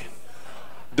somebody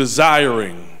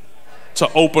desiring to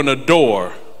open a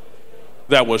door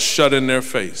that was shut in their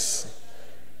face.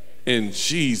 In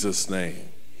Jesus' name.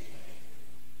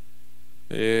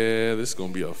 Yeah, this is going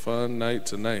to be a fun night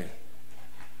tonight.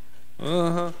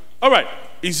 All right,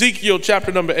 Ezekiel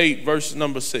chapter number 8, verse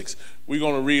number 6. We're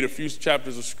going to read a few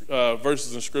chapters of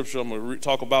verses in Scripture. I'm going to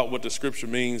talk about what the Scripture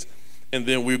means, and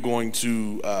then we're going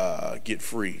to get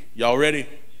free. Y'all ready?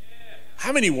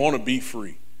 How many want to be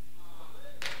free?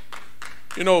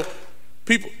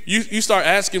 People, you start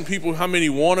asking people how many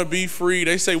want to be free.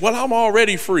 They say, well, I'm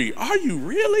already free. Are you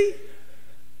really?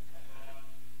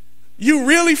 You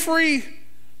really free?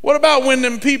 What about when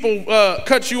them people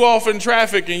cut you off in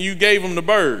traffic and you gave them the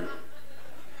bird?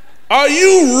 Are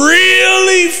you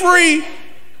really free?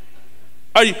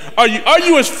 Are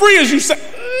you as free as you say?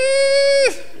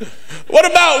 What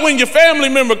about when your family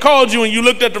member called you and you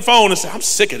looked at the phone and said, I'm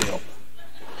sick of them?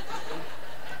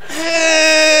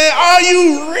 Hey, are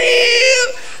you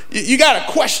real? You got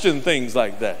to question things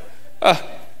like that.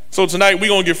 So tonight we're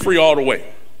going to get free all the way.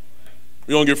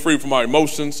 We're going to get free from our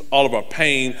emotions, all of our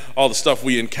pain, all the stuff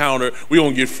we encounter. We're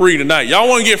going to get free tonight. Y'all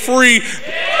want to get free?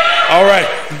 Yeah. All right.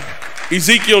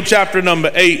 Ezekiel chapter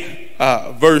number 8,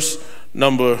 verse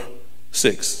number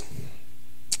 6.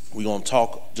 We're going to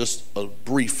talk just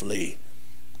briefly.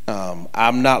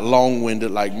 I'm not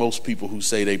long-winded like most people who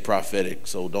say they prophetic,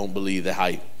 so don't believe the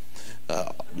hype.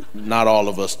 Not all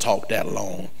of us talk that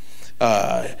long.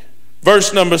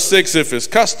 Verse number 6, if it's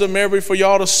customary for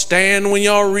y'all to stand when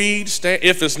y'all read, stand.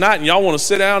 If it's not and y'all want to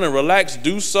sit down and relax,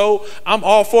 do so. I'm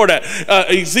all for that.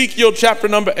 Ezekiel chapter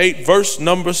number 8, verse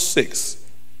number 6.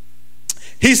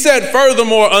 He said,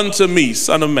 furthermore unto me,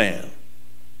 son of man,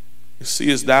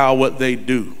 seest thou what they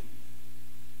do,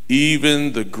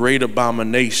 even the great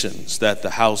abominations that the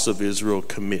house of Israel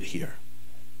commit here,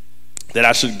 that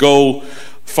I should go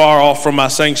far off from my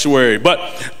sanctuary, but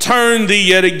turn thee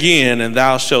yet again, and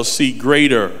thou shalt see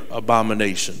greater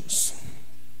abominations.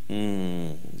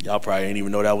 Y'all probably ain't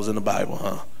even know that was in the Bible,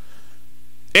 huh?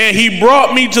 And he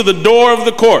brought me to the door of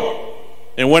the court,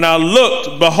 and when I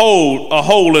looked, behold, a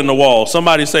hole in the wall.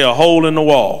 Somebody say, a hole in the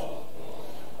wall.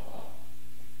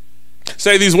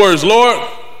 Say these words, Lord,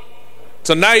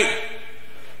 tonight,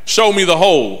 show me the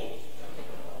hole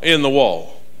in the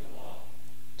wall.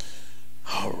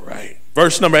 All right.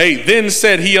 Verse number 8, then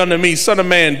said he unto me, son of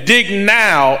man, dig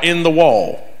now in the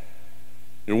wall.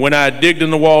 And when I digged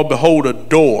in the wall, behold, a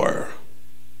door.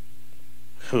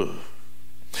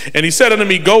 And he said unto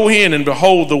me, go in and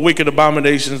behold the wicked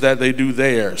abominations that they do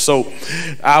there. So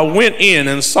I went in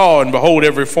and saw, and behold,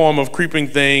 every form of creeping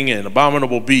thing and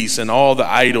abominable beast and all the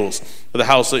idols of the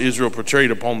house of Israel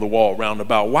portrayed upon the wall round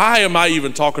about. Why am I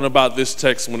even talking about this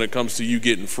text when it comes to you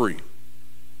getting free?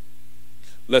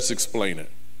 Let's explain it.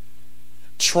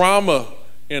 Trauma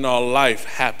in our life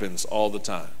happens all the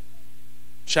time.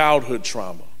 Childhood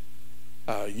trauma.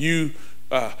 You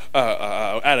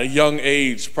at a young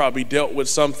age probably dealt with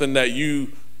something that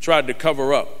you tried to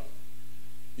cover up.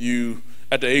 You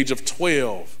at the age of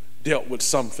 12 dealt with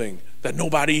something that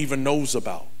nobody even knows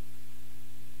about.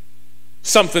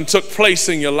 Something took place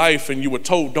in your life and you were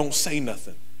told don't say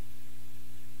nothing.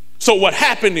 So what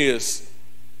happened is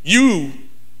you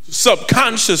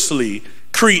subconsciously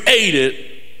created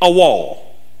a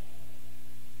wall.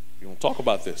 You don't talk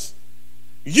about this.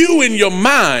 You in your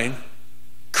mind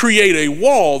create a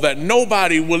wall that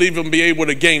nobody will even be able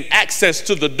to gain access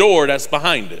to the door that's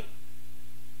behind it.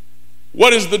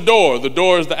 What is the door? The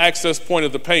door is the access point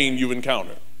of the pain you've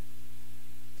encountered.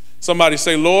 Somebody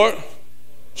say, Lord,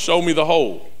 show me the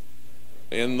hole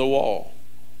in the wall.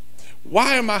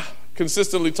 Why am I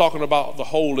consistently talking about the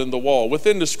hole in the wall?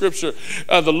 Within the scripture,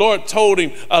 the Lord told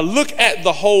him, look at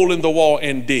the hole in the wall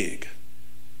and dig.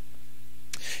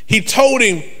 He told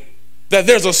him that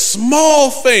there's a small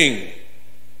thing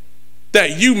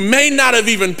that you may not have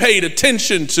even paid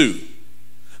attention to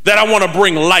that I want to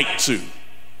bring light to.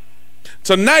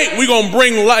 Tonight, we're going to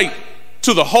bring light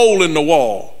to the hole in the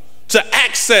wall, to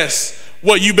access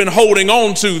what you've been holding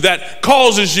on to that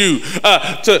causes you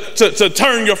to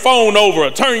turn your phone over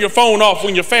or turn your phone off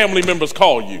when your family members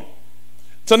call you.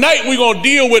 Tonight we're going to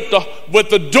deal with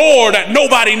the door that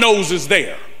nobody knows is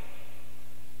there.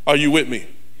 Are you with me?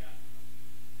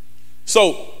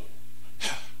 So,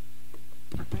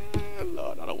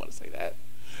 Lord, I don't want to say that.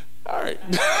 All right.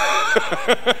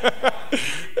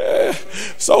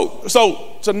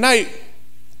 So tonight,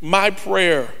 my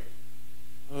prayer,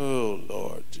 oh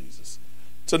Lord Jesus.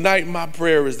 Tonight, my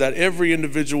prayer is that every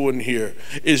individual in here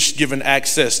is given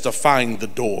access to find the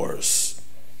doors.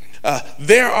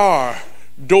 There are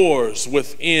doors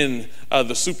within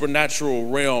the supernatural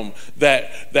realm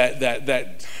that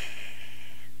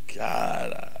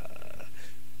God,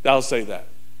 I'll say that.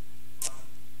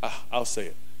 I'll say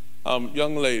it.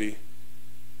 Young lady,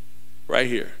 right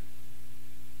here.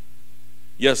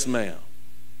 Yes, ma'am.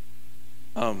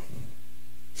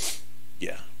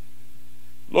 Yeah.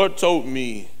 Lord told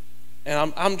me,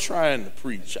 and I'm trying to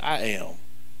preach. I am.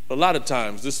 But a lot of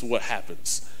times, this is what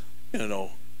happens. You know,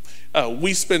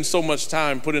 we spend so much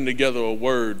time putting together a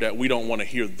word that we don't want to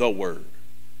hear the word.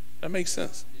 That makes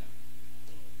sense.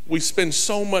 We spend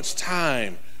so much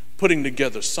time putting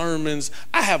together sermons.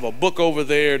 I have a book over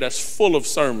there that's full of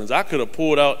sermons. I could have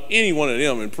pulled out any one of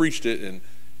them and preached it,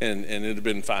 and it'd have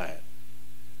been fine.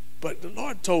 But the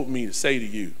Lord told me to say to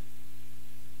you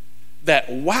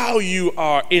that while you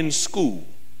are in school,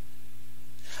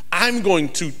 I'm going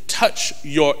to touch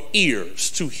your ears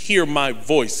to hear my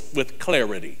voice with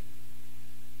clarity.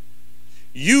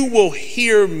 you will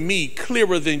hear me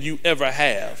clearer than you ever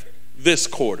have this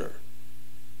quarter.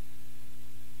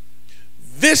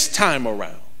 This time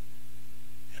around,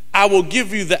 I will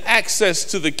give you the access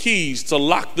to the keys to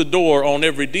lock the door on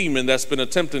every demon that's been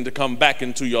attempting to come back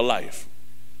into your life.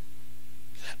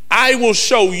 I will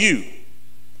show you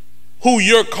who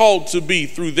you're called to be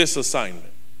through this assignment.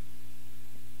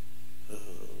 Oh,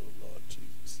 Lord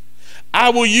Jesus.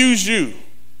 I will use you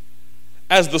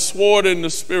as the sword in the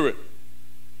spirit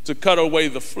to cut away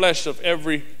the flesh of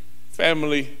every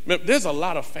family. There's a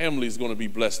lot of families going to be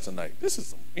blessed tonight. This is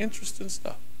some interesting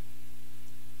stuff.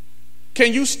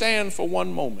 Can you stand for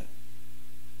one moment?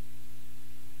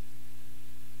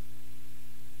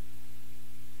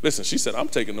 Listen, she said, I'm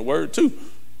taking the word too.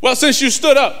 Well, since you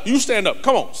stood up, you stand up.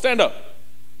 Come on, stand up.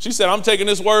 She said, I'm taking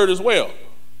this word as well.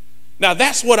 Now,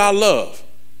 that's what I love.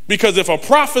 Because if a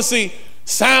prophecy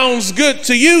sounds good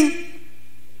to you,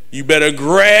 you better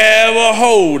grab a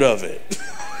hold of it.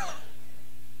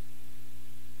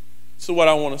 So what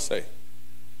I want to say,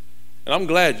 and I'm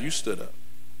glad you stood up,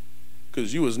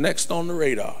 because you was next on the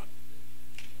radar.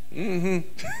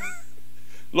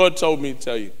 Lord told me to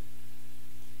tell you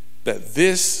that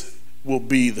this will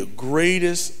be the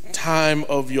greatest time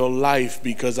of your life,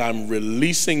 because I'm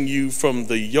releasing you from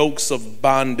the yokes of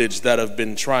bondage that have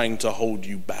been trying to hold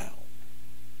you bound.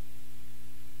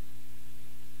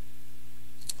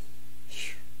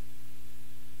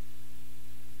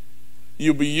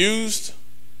 You'll be used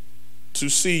to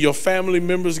see your family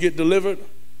members get delivered.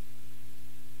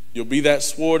 You'll be that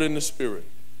sword in the spirit.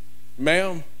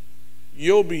 Ma'am,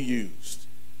 you'll be used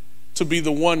to be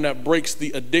the one that breaks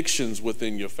the addictions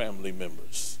within your family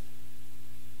members.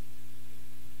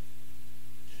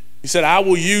 He said, I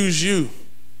will use you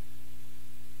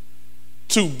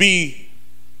to be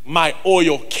my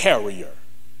oil carrier.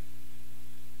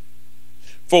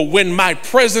 For when my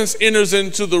presence enters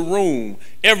into the room,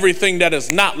 everything that is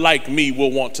not like me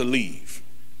will want to leave.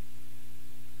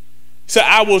 So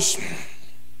I will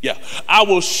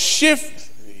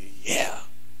shift.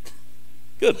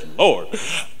 Good Lord.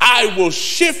 I will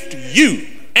shift you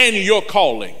and your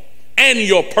calling and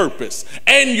your purpose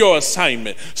and your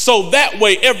assignment. So that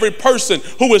way, every person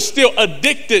who is still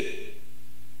addicted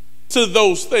to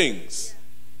those things,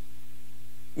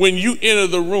 when you enter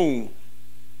the room,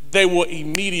 they will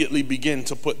immediately begin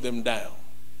to put them down.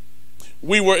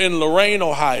 We were in Lorain,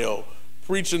 Ohio,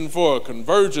 preaching for a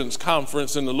convergence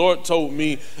conference, and the Lord told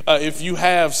me, if you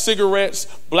have cigarettes,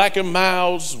 Black and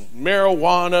Milds,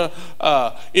 marijuana,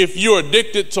 if you're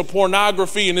addicted to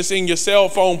pornography and it's in your cell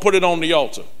phone, put it on the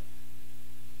altar.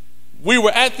 We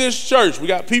were at this church. We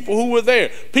got people who were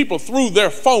there. People threw their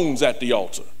phones at the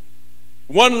altar.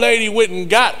 One lady went and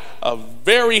got a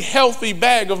very healthy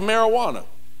bag of marijuana.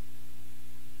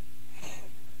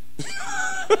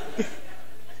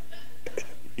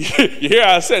 You hear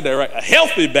how I said that, right? A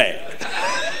healthy bag.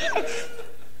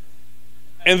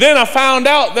 And then I found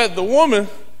out that the woman,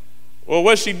 well,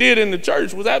 what she did in the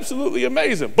church was absolutely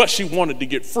amazing, but she wanted to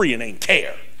get free and ain't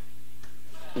care.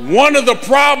 One of the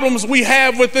problems we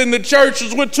have within the church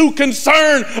is we're too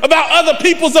concerned about other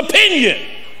people's opinion.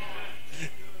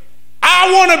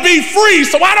 I want to be free,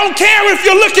 so I don't care if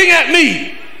you're looking at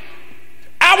me.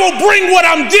 I will bring what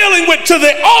I'm dealing with to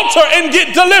the altar and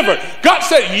get delivered. God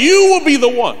said, you will be the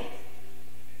one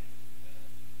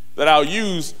that I'll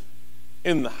use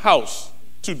in the house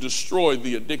to destroy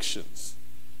the addictions,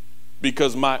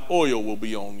 because my oil will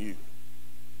be on you.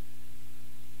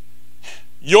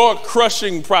 Your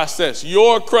crushing process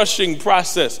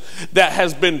that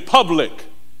has been public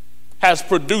has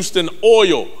produced an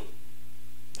oil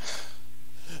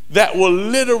that will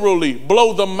literally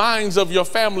blow the minds of your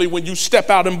family when you step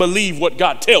out and believe what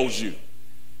God tells you.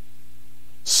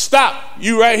 Stop,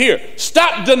 you right here.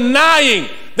 Stop denying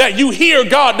that you hear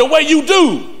God the way you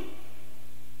do.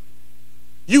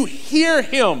 You hear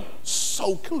him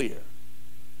so clear.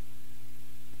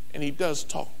 And he does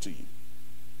talk to you.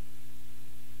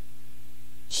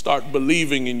 Start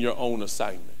believing in your own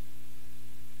assignment.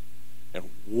 And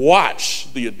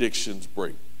watch the addictions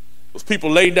break. Those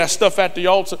people laid that stuff at the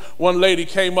altar. One lady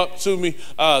came up to me.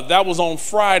 That was on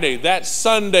Friday. That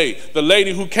Sunday, the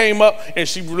lady who came up and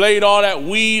she laid all that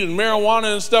weed and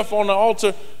marijuana and stuff on the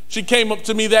altar, she came up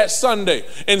to me that Sunday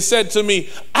and said to me,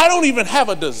 I don't even have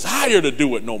a desire to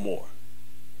do it no more.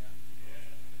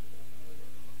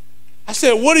 I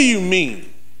said, what do you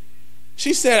mean?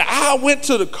 She said, I went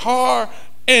to the car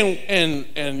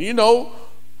and you know,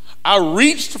 I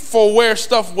reached for where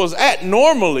stuff was at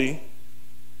normally,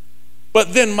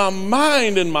 but then my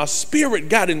mind and my spirit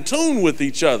got in tune with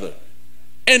each other.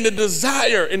 And the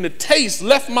desire and the taste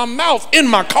left my mouth in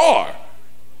my car.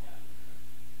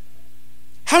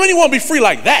 How many want to be free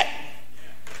like that?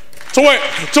 To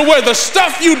where the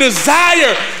stuff you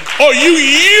desire or you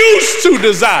used to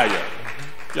desire,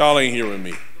 y'all ain't hearing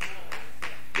me.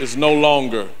 It's no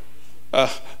longer the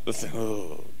thing.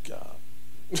 Oh, God.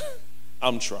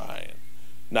 I'm trying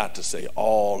not to say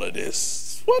all of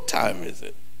this. What time is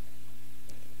it?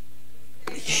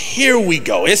 Here we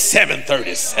go. It's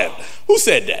 7:37. Who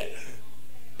said that?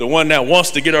 The one that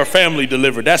wants to get her family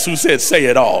delivered. That's who said say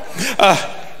it all.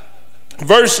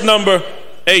 Verse number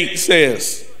 8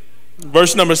 says,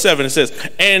 verse number 7, it says,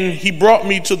 and he brought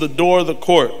me to the door of the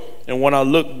court, and when I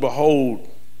looked, behold,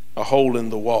 a hole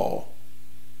in the wall.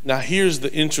 Now here's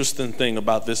the interesting thing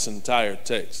about this entire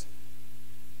text.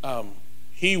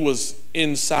 He was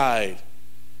inside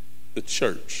the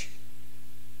church.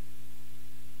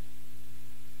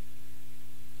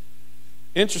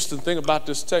 Interesting thing about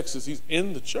this text is he's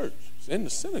in the church. He's in the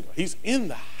synagogue. He's in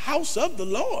the house of the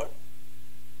Lord.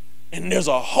 And there's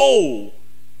a hole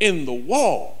in the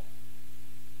wall.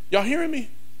 Y'all hearing me?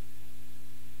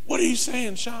 What are you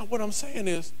saying, Sean? What I'm saying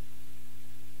is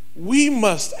we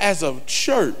must, as a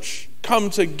church, come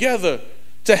together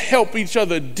to help each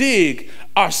other dig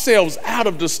ourselves out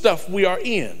of the stuff we are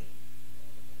in.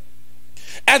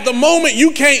 At the moment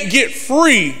you can't get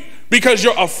free because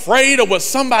you're afraid of what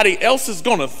somebody else is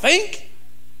going to think,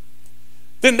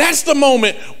 then that's the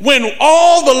moment when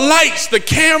all the lights, the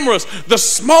cameras, the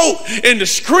smoke, and the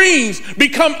screens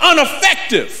become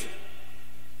ineffective.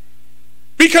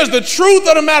 Because the truth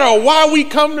of the matter of why we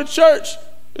come to church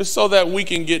is so that we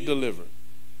can get delivered.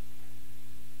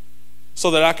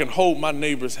 So that I can hold my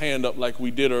neighbor's hand up like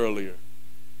we did earlier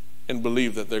and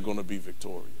believe that they're going to be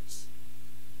victorious.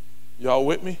 Y'all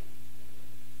with me?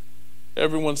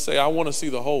 Everyone say, I want to see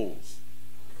the holes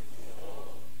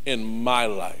in my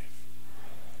life.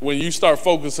 When you start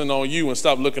focusing on you and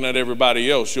stop looking at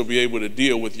everybody else, you'll be able to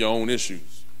deal with your own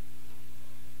issues.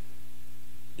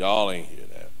 Y'all ain't hear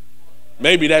that.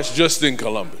 Maybe that's just in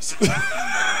Columbus.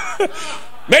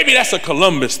 Maybe that's a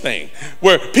Columbus thing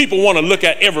where people want to look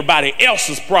at everybody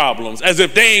else's problems as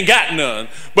if they ain't got none,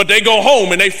 but they go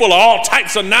home and they full of all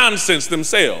types of nonsense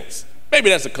themselves. Maybe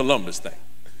that's a Columbus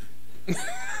thing.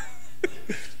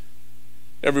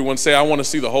 Everyone say, I want to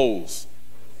see the holes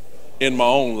in my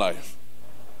own life.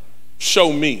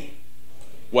 Show me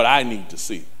what I need to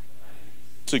see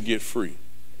to get free.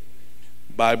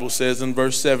 Bible says in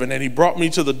verse 7, and he brought me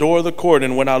to the door of the court,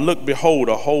 and when I looked, behold,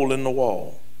 a hole in the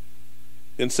wall.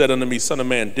 Then said unto me, Son of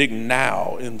man, dig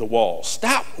now in the wall.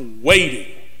 Stop waiting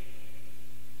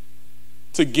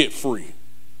to get free.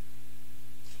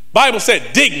 Bible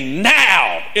said, dig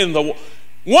now in the wall.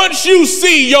 Once you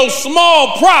see your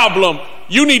small problem,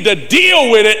 you need to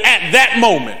deal with it at that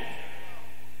moment.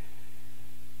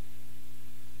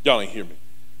 Y'all ain't hear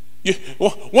me.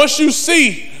 Once you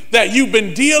see that you've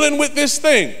been dealing with this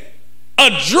thing,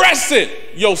 address it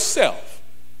yourself.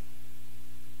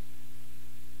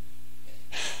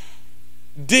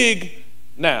 Dig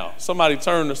now. Somebody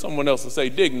turn to someone else and say,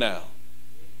 dig now.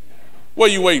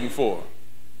 What are you waiting for?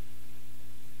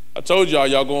 I told y'all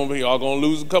gonna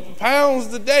lose a couple pounds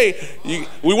today.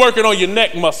 We working on your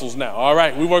neck muscles now, all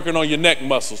right? We working on your neck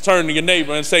muscles. Turn to your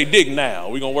neighbor and say, dig now.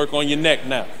 We're gonna work on your neck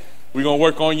now. We're gonna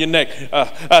work on your neck.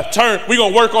 We're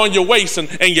gonna work on your waist and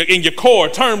your core.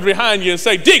 Turn behind you and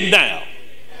say, dig now.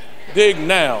 Dig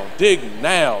now, dig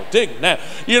now, dig now.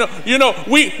 You know,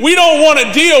 we don't want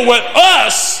to deal with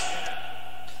us.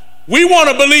 We want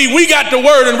to believe we got the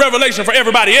word and revelation for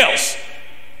everybody else,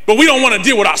 but we don't want to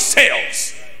deal with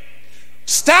ourselves.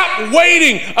 Stop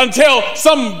waiting until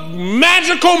some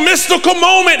magical, mystical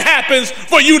moment happens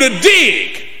for you to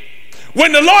dig.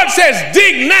 When the Lord says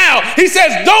dig now, he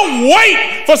says don't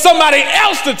wait for somebody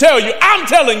else to tell you. I'm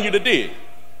telling you to dig.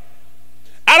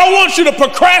 I don't want you to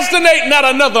procrastinate, not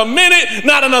another minute,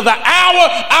 not another hour.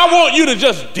 I want you to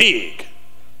just dig.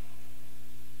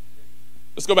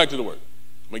 Let's go back to the word.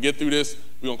 I'm going to get through this.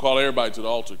 We're going to call everybody to the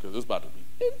altar because it's about to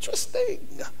be interesting.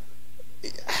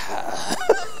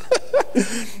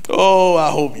 Oh,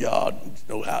 I hope y'all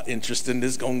know how interesting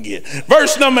this is going to get.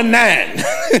 Verse number 9.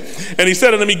 And he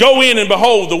said unto me, go in and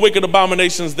behold the wicked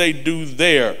abominations they do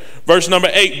there. Verse number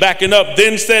 8, backing up.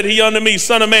 Then said he unto me,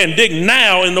 Son of man, dig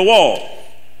now in the wall.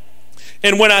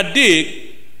 And when I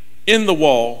dig in the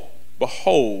wall,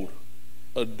 behold,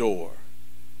 a door.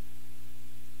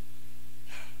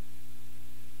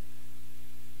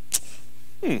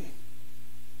 Then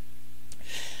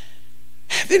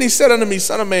he said unto me,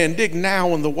 Son of man, dig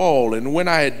now in the wall. And when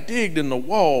I had digged in the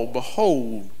wall,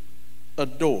 behold, a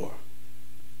door.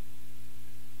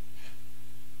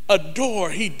 A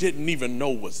door he didn't even know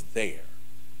was there.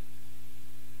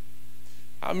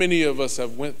 How many of us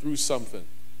have went through something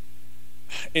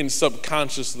and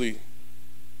subconsciously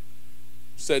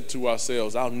said to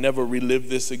ourselves, I'll never relive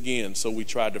this again, so we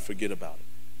tried to forget about it.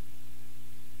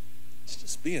 It's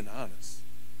just being honest.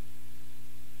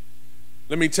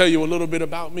 Let me tell you a little bit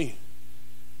about me.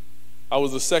 I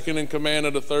was the second in command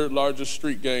of the third largest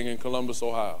street gang in Columbus,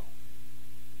 Ohio.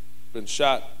 Been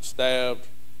shot, stabbed,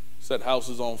 set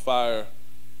houses on fire.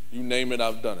 You name it,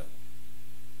 I've done it.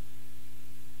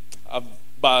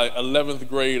 By 11th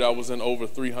grade, I was in over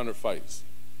 300 fights.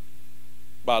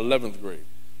 By 11th grade.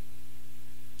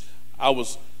 I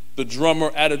was the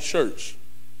drummer at a church.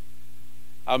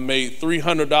 I made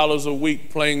 $300 a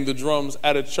week playing the drums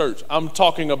at a church. I'm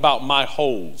talking about my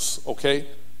holes, okay?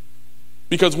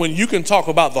 Because when you can talk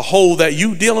about the hole that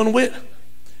you dealing with,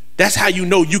 that's how you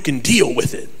know you can deal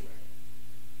with it.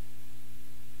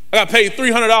 I got paid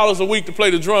 $300 a week to play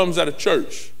the drums at a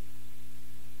church.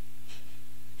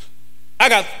 I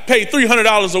got paid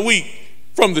 $300 a week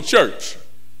from the church,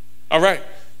 all right?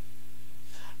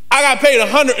 I got paid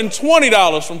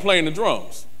 $120 from playing the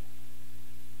drums.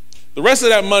 The rest of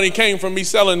that money came from me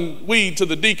selling weed to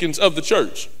the deacons of the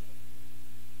church.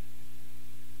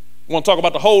 Want to talk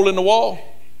about the hole in the wall?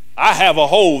 I have a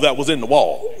hole that was in the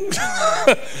wall.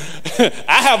 I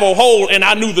have a hole and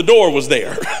I knew the door was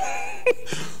there.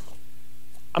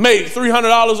 I made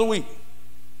 $300 a week.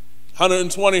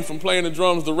 120 from playing the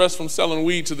drums, the rest from selling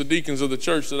weed to the deacons of the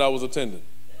church that I was attending.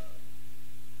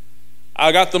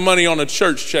 I got the money on a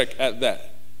church check at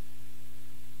that.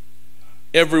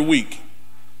 Every week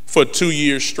for 2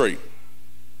 years straight.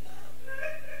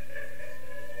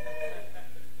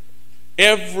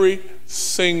 Every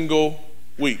single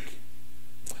week.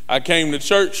 I came to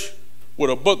church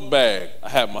with a book bag. I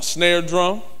had my snare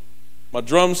drum, my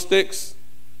drumsticks,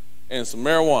 and some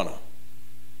marijuana.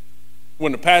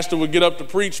 When the pastor would get up to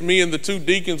preach, me and the two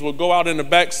deacons would go out in the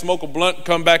back, smoke a blunt,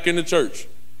 come back into church.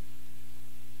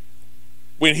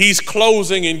 When he's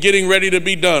closing and getting ready to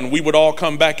be done, we would all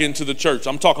come back into the church.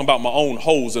 I'm talking about my own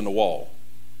holes in the wall.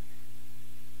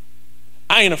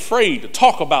 I ain't afraid to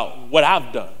talk about what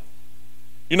I've done.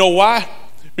 You know why?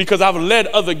 Because I've led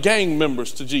other gang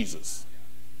members to Jesus.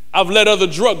 I've led other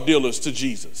drug dealers to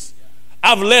Jesus.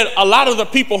 I've led a lot of the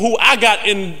people who I got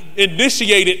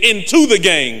initiated into the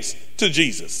gangs to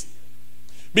Jesus.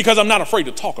 Because I'm not afraid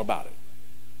to talk about it.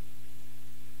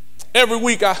 Every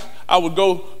week I would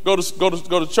go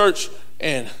to church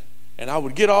and I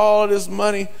would get all this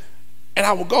money and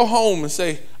I would go home and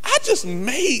say, I just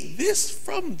made this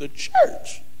from the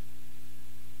church.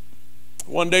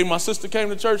 One day my sister came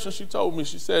to church and she told me,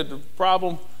 she said, the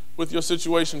problem with your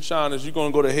situation, Sean, is you're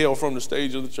going to go to hell from the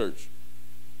stage of the church.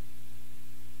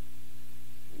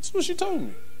 That's what she told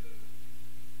me.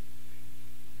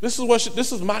 This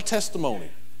is my testimony.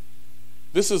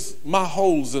 This is my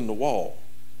holes in the wall.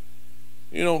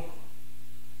 You know,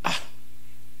 I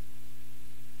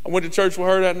went to church with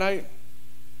her that night,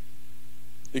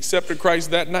 accepted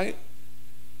Christ that night.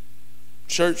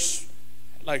 Church,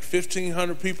 like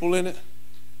 1,500 people in it.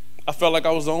 I felt like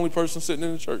I was the only person sitting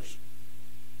in the church.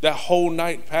 That whole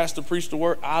night, pastor preached the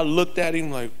word. I looked at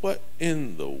him like, what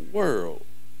in the world?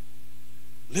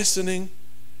 Listening,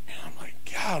 and I'm like,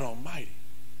 God Almighty.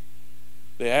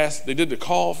 They did the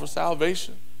call for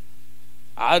salvation.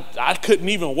 I couldn't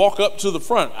even walk up to the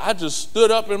front. I just stood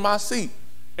up in my seat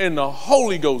and the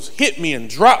Holy Ghost hit me and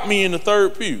dropped me in the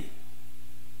third pew.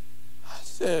 I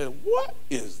said, what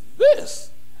is this?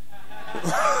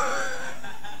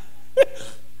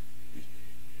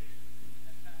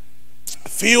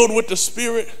 Filled with the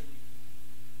Spirit,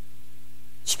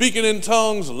 speaking in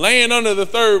tongues, laying under the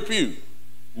third pew.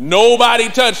 Nobody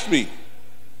touched me.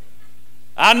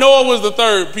 I know it was the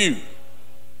third pew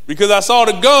because I saw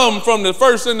the gum from the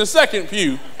first and the second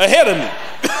pew ahead of me.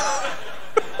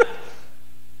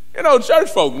 You know, church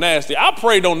folk nasty. I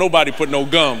pray don't nobody put no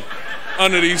gum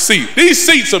under these seats. These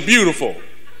seats are beautiful.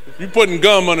 If you're putting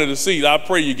gum under the seat, I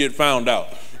pray you get found out.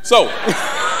 So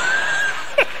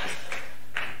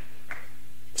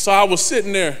I was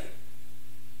sitting there.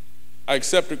 I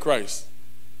accepted Christ.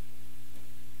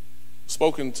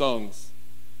 Spoke in tongues.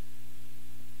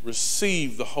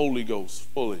 Received the Holy Ghost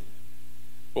fully.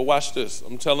 But watch this.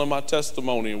 I'm telling my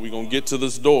testimony and we're going to get to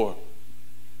this door.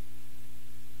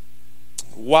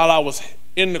 While I was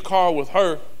in the car with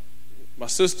her, my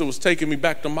sister was taking me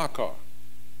back to my car.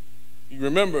 You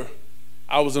remember,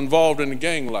 I was involved in the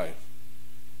gang life.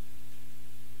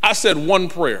 I said one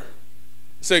prayer.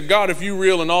 I said, God, if you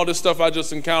real and all this stuff I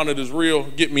just encountered is real,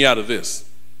 get me out of this.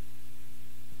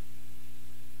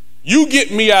 You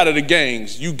get me out of the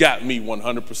gangs, you got me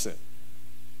 100%.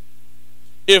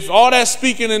 If all that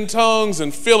speaking in tongues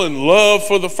and feeling love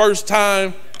for the first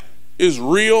time is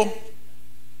real,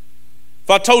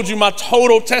 I told you my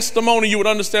total testimony, you would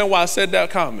understand why I said that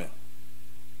comment.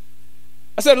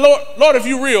 I said, Lord, if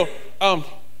you're real,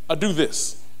 I do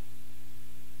this.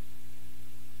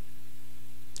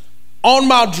 On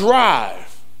my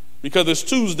drive, because it's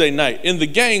Tuesday night, in the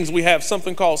gangs we have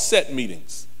something called set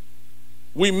meetings.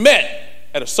 We met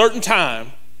at a certain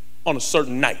time on a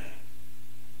certain night.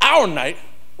 Our night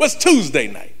was Tuesday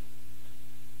night.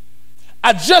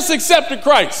 I just accepted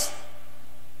Christ,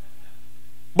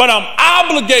 but I'm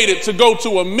obligated to go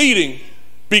to a meeting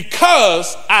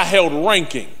because I held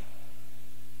ranking.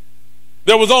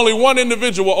 There was only one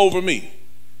individual over me.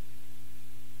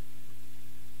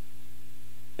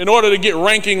 In order to get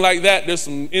ranking like that, there's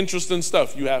some interesting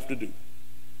stuff you have to do.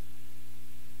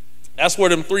 That's where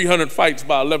them 300 fights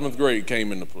by 11th grade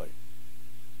came into play.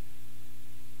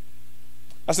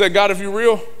 I said, God, if you're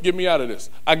real, get me out of this.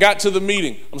 I got to the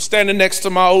meeting. I'm standing next to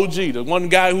my OG, the one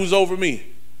guy who's over me.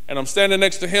 And I'm standing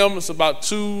next to him. It's about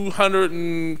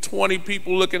 220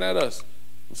 people looking at us.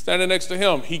 I'm standing next to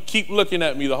him. He keep looking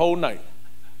at me the whole night.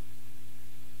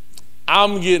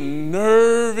 I'm getting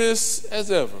nervous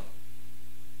as ever.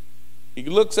 He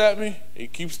looks at me. He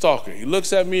keeps talking. He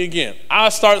looks at me again. I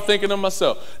start thinking to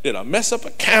myself, did I mess up a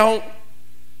count?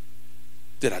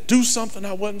 Did I do something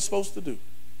I wasn't supposed to do?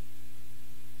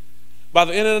 By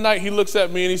the end of the night, he looks at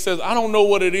me and he says, I don't know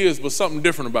what it is, but something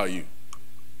different about you.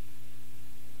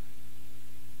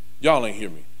 Y'all ain't hear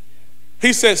me.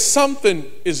 He says, something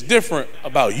is different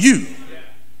about you.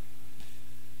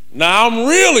 Now I'm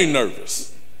really nervous.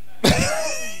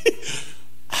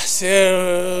 I said,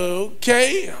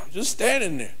 okay, I'm just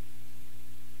standing there.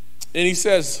 And he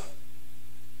says,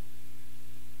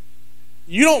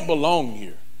 you don't belong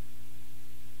here.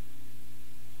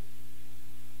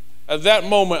 At that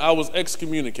moment, I was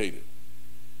excommunicated.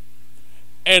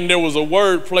 And there was a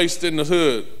word placed in the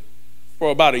hood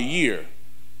for about a year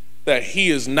that he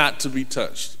is not to be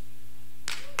touched.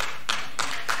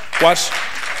 Watch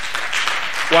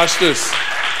this.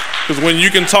 Because when you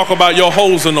can talk about your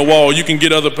holes in the wall, you can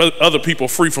get other people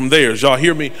free from theirs. Y'all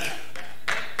hear me?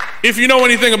 If you know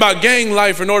anything about gang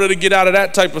life, in order to get out of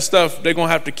that type of stuff, they're going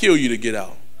to have to kill you to get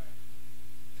out.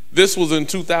 This was in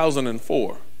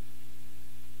 2004.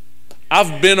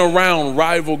 I've been around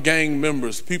rival gang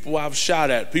members, people I've shot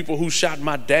at, people who shot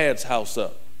my dad's house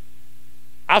up.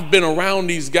 I've been around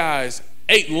these guys,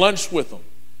 ate lunch with them,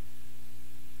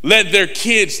 led their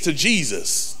kids to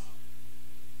Jesus.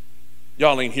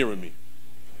 Y'all ain't hearing me.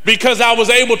 Because I was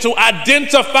able to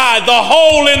identify the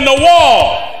hole in the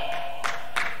wall.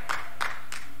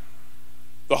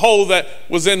 The hole that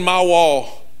was in my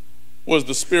wall was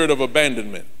the spirit of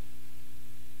abandonment.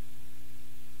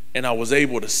 And I was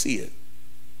able to see it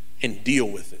and deal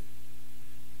with it.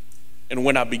 And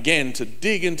when I began to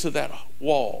dig into that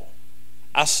wall,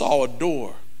 I saw a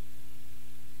door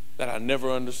that I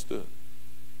never understood.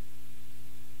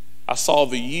 I saw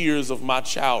the years of my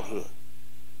childhood.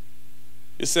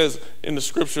 It says in the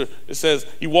scripture, it says,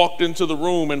 he walked into the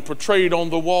room and portrayed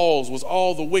on the walls was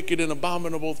all the wicked and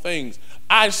abominable things.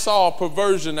 I saw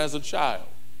perversion as a child.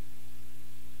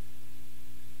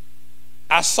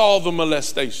 I saw the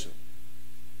molestation.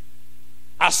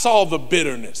 I saw the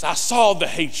bitterness. I saw the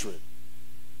hatred.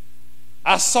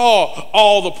 I saw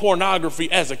all the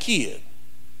pornography as a kid.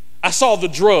 I saw the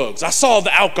drugs. I saw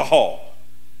the alcohol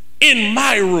in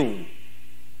my room.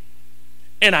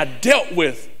 And I dealt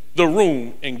with the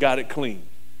room and got it clean.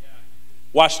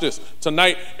 Watch this.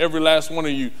 Tonight, every last one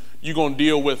of you, you're going to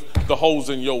deal with the holes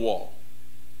in your wall.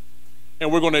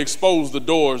 And we're going to expose the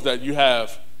doors that you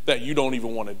have that you don't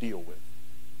even want to deal with.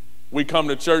 We come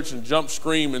to church and jump,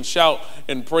 scream, and shout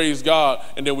and praise God,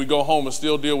 and then we go home and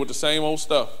still deal with the same old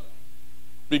stuff.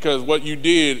 Because what you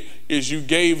did is you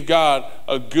gave God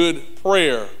a good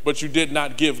prayer, but you did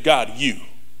not give God you.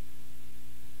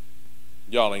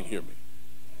 Y'all ain't hear me.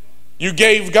 You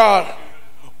gave God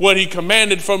what he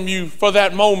commanded from you for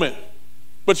that moment,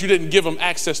 but you didn't give him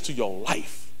access to your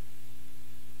life.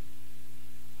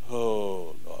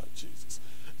 Oh, Lord Jesus.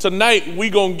 Tonight, we're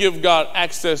going to give God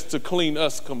access to clean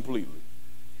us completely.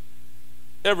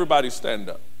 Everybody stand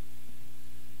up.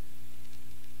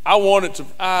 I wanted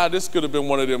to, this could have been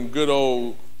one of them good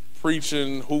old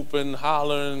preaching, hooping,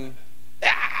 hollering,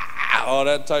 all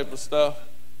that type of stuff.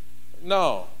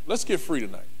 No, let's get free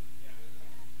tonight.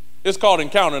 It's called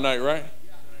encounter night, right?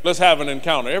 Let's have an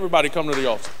encounter. Everybody come to the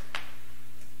altar.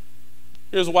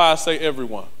 Here's why I say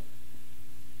everyone.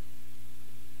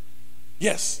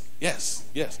 Yes, yes,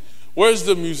 yes. Where's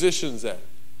the musicians at?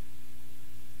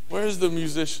 Where's the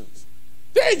musicians?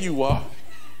 There you are.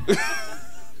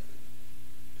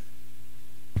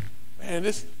 Man,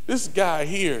 this guy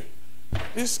here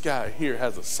This guy here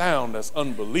has a sound that's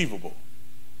unbelievable.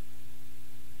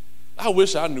 I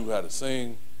wish I knew how to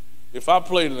sing. If I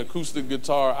played an acoustic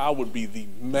guitar, I would be the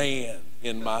man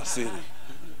in my city.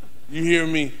 You hear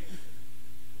me?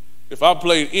 If I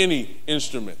played any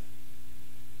instrument,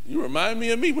 you remind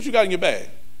me of me. What you got in your bag?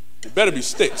 It better be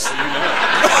sticks. Open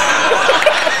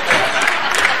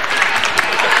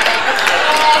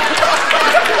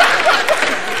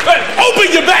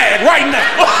your bag right now.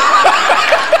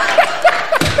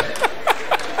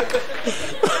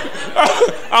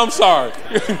 I'm sorry.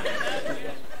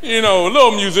 You know, a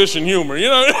little musician humor, you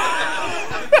know.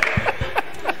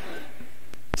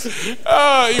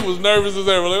 He was nervous as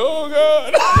ever. Like, oh,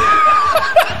 God.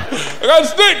 I got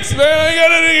sticks, man. I ain't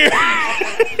got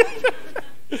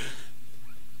anything.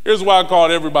 Here's why I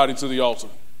called everybody to the altar.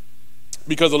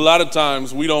 Because a lot of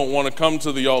times we don't want to come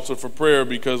to the altar for prayer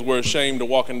because we're ashamed of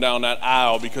walking down that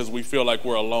aisle because we feel like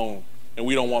we're alone and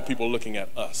we don't want people looking at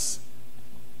us.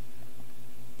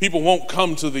 People won't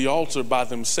come to the altar by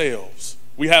themselves.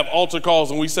 We have altar calls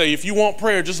and we say, if you want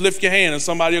prayer, just lift your hand and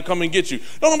somebody will come and get you.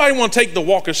 Don't nobody want to take the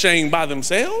walk of shame by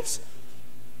themselves.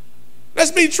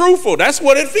 Let's be truthful. That's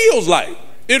what it feels like.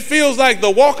 It feels like the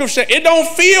walk of shame. It don't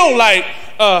feel like,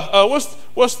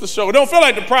 what's the show? It don't feel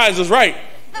like The Prize is Right.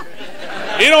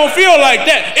 It don't feel like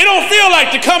that. It don't feel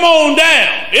like to come on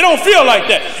down. It don't feel like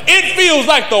that. It feels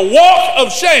like the walk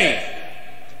of shame.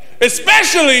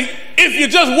 Especially if you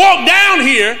just walked down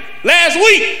here last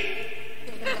week.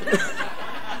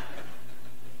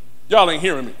 Y'all ain't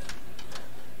hearing me.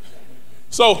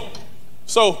 So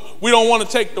we don't want to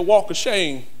take the walk of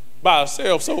shame by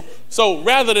ourselves. So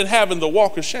rather than having the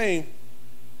walk of shame,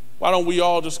 why don't we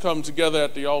all just come together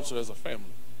at the altar as a family?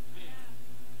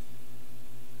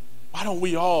 Why don't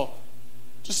we all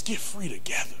just get free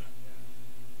together?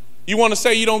 You want to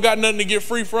say you don't got nothing to get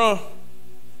free from?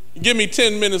 Give me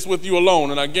 10 minutes with you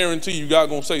alone, and I guarantee you God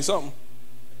gonna say something.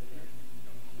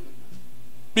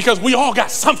 Because we all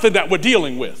got something that we're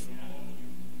dealing with.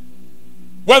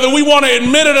 Whether we want to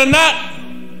admit it or not,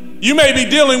 you may be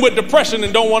dealing with depression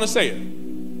and don't want to say it.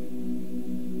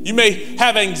 You may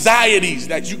have anxieties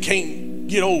that you can't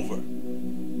get over.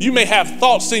 You may have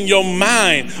thoughts in your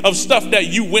mind of stuff that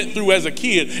you went through as a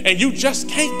kid and you just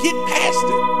can't get past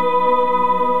it.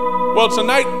 Well,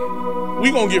 tonight,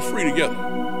 we're going to get free together.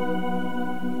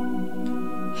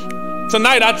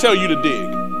 Tonight, I tell you to dig.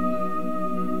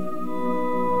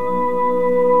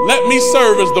 Let me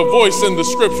serve as the voice in the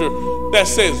scripture that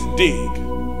says dig.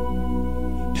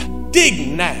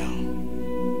 Dig now.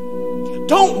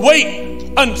 Don't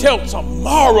wait until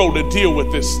tomorrow to deal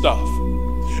with this stuff.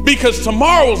 Because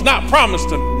tomorrow's not promised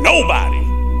to nobody.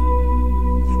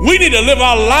 We need to live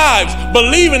our lives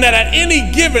believing that at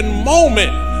any given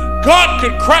moment, God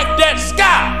could crack that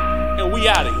sky and we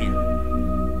out of here.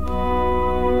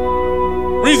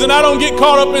 Reason I don't get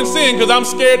caught up in sin because I'm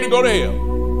scared to go to hell.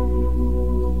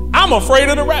 I'm afraid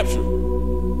of the rapture.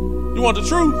 You want the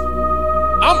truth?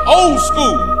 I'm old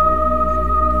school.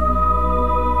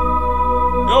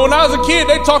 You know, when I was a kid,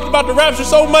 they talked about the rapture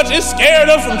so much, it scared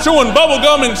us from chewing bubble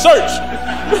gum in church.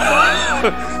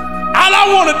 All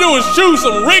I want to do is chew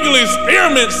some Wrigley's,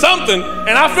 Spearmint, something,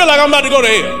 and I feel like I'm about to go to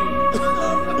hell.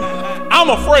 I'm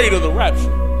afraid of the rapture.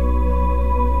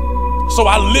 So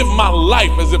I live my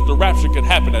life as if the rapture could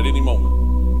happen at any moment.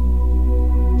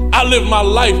 I live my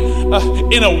life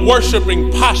in a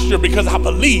worshiping posture because I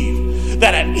believe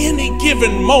that at any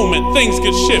given moment, things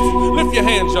could shift. Lift your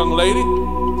hands, young lady.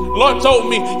 Lord told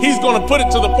me he's going to put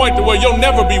it to the point to where you'll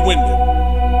never be winded.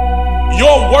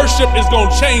 Your worship is going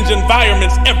to change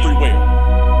environments everywhere.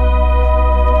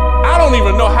 I don't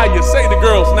even know how you say the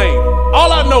girl's name.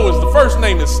 All I know is the first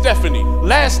name is Stephanie.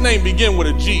 Last name begin with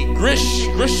a G. Grish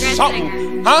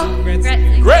something. Huh?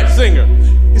 Gretzinger.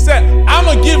 He said, I'm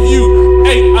going to give you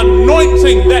an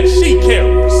anointing that she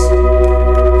carries.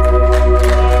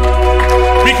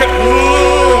 Because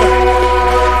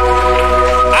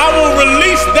I will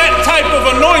release that type of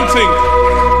anointing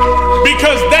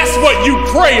because that's what you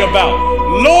pray about.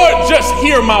 Lord, just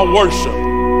hear my worship.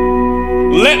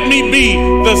 Let me be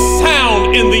the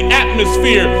sound in the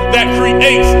atmosphere that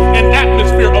creates an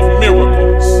atmosphere of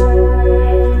miracles.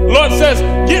 Lord says,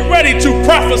 get ready to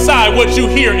prophesy what you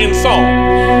hear in song.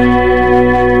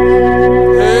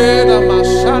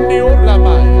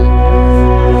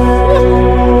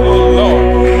 Oh Lord.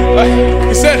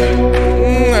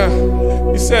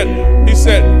 He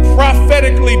said,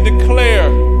 prophetically declare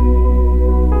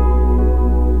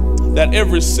that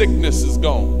every sickness is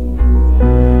gone.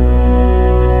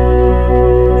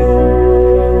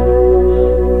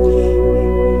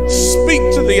 Speak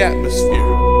to the atmosphere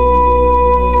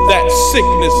that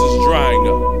sickness is drying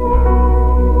up.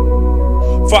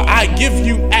 For I give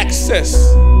you access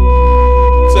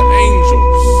to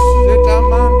angels.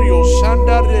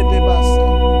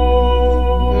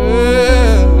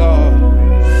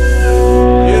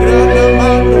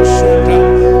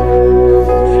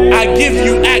 I give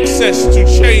you access to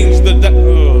change the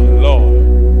Lord.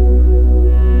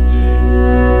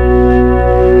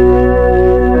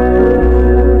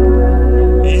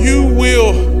 You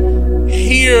will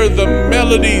hear the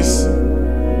melodies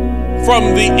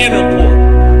from the inner court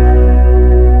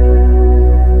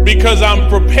because I'm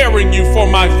preparing you for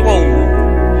my throne room.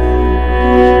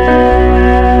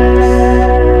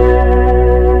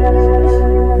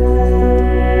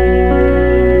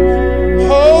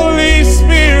 Holy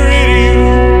Spirit, you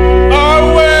are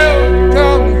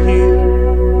welcome here.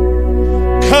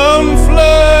 Come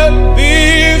flood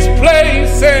this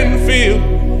place and fill.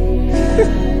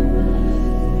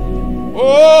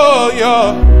 Oh,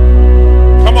 yeah.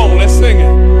 Come on, let's sing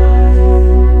it.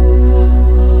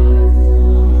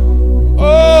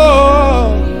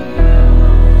 Oh,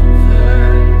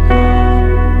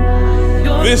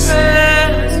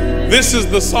 this is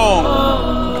the song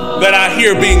that I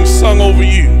hear being sung over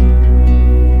you.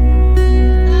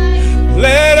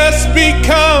 Let us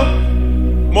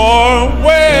become more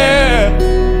aware.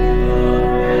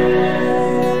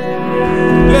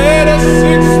 Let us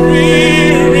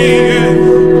experience.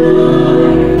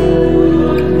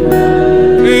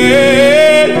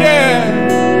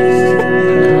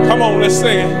 Let's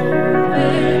sing it.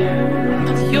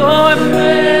 Your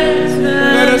presence.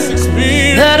 Let us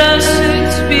experience. Let us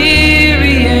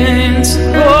experience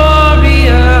the glory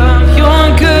of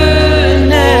your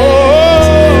goodness.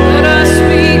 Oh. Let us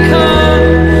become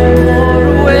more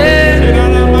aware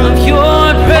of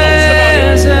your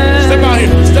presence. Step out here.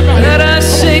 Step out here. Let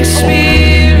us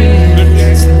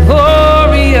experience the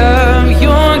glory of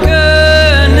your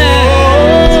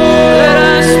goodness. Let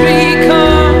us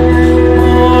become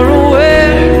more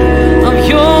aware of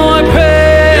your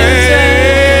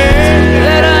presence.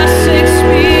 Let us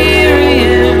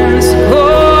experience the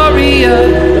glory of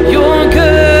your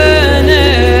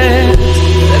goodness.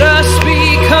 Let us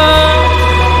become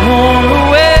more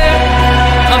aware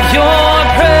of your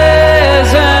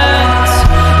presence.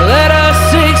 Let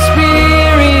us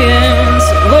experience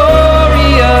the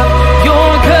glory of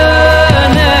your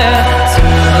goodness.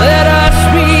 Let us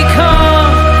become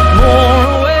more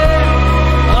aware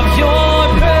of your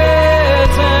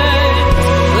presence.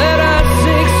 Let us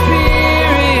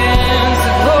experience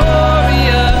the glory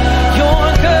of your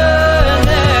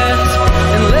goodness.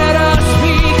 And let us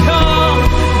become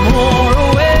more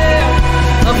aware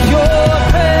of your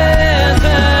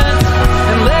presence.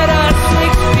 And let us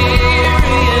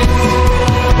experience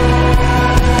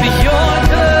your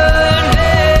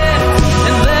goodness.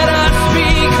 And let us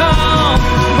become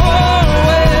more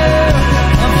aware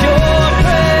of your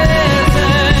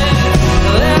presence.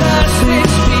 Let us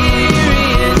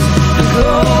experience the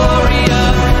glory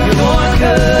of your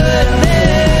goodness.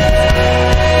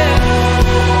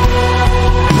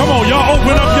 Come on, y'all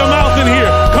open up your mouth in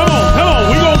here. Come on.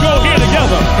 We gonna go here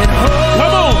together.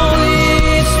 Come on.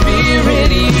 Holy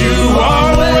Spirit, you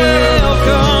are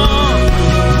welcome.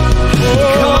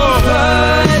 Come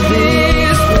flood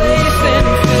this place and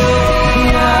fill the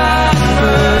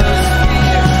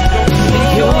atmosphere.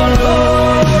 Your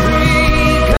glory,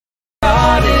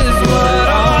 God, is what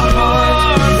our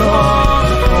hearts long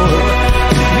for.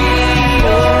 To be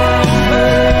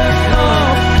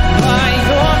overcome by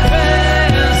your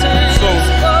presence.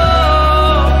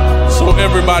 So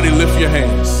everybody lift your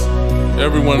hands.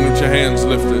 Everyone with your hands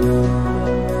lifted.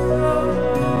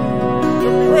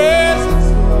 Your presence.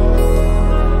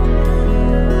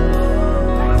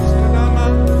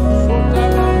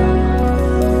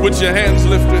 With your hands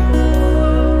lifted.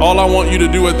 All I want you to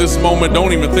do at this moment,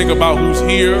 don't even think about who's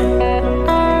here.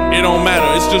 It don't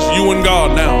matter. It's just you and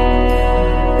God now.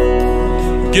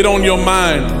 Get on your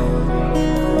mind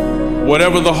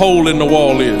whatever the hole in the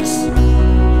wall is.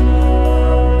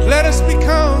 Let us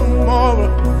become more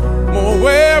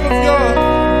aware of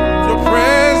your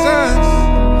presence.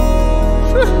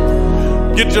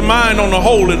 Get your mind on the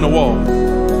hole in the wall.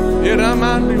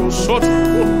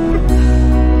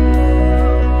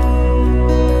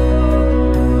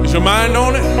 Is your mind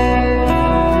on it?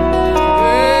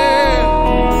 Yeah.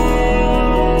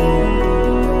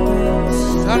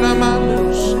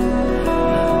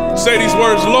 Say these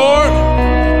words, Lord,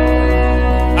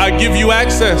 I give you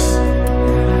access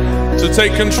to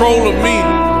take control of me.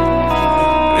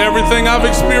 Everything I've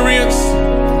experienced,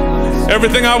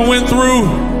 everything I went through,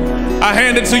 I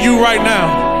hand it to you right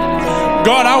now.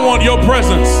 God, I want your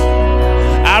presence.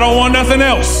 I don't want nothing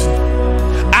else.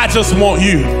 I just want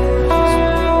you.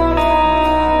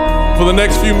 For the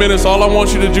next few minutes, all I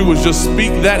want you to do is just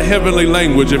speak that heavenly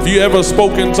language. If you ever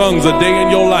spoke in tongues a day in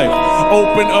your life,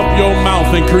 open up your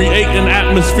mouth and create an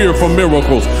atmosphere for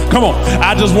miracles. Come on,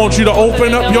 I just want you to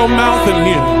open up your mouth in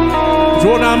here.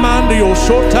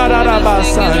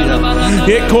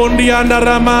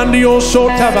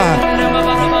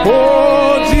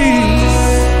 Oh,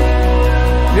 Jesus.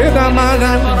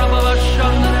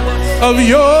 Of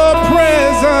your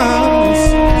presence,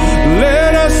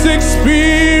 let us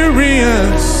experience.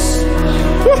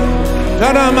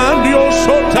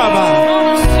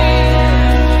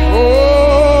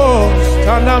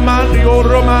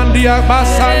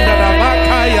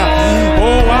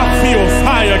 Oh, I feel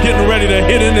fire getting ready to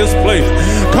hit in this place.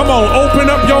 Come on, open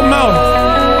up your mouth.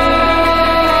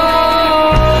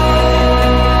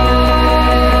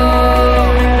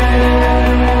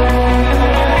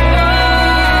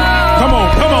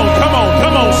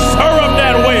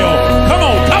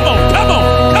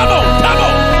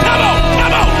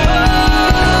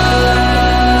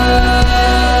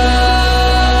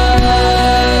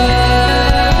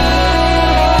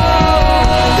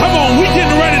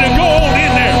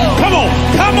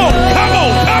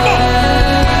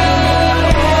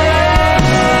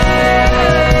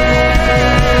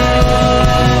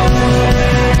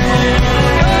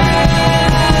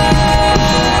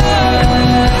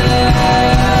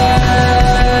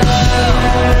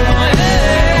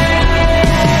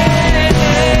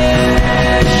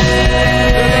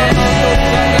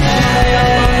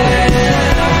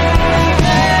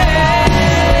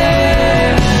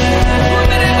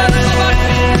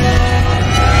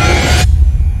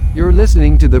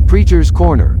 Listening to The Preacher's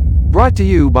Corner, brought to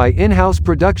you by In-House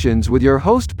Productions with your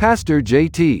host Pastor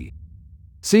JT,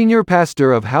 Senior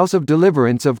Pastor of House of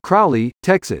Deliverance of Crowley,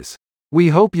 Texas. We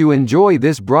hope you enjoy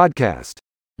this broadcast.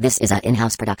 This is an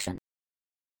in-house production.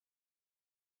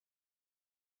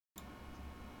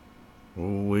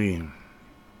 Ooh-wee.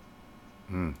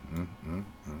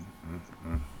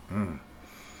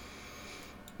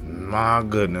 My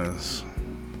goodness.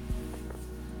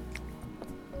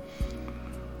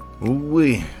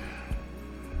 Ooh-wee.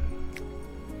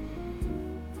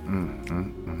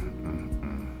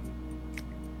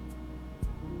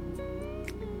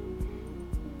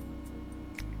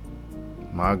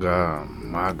 My God,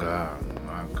 my God,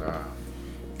 my God.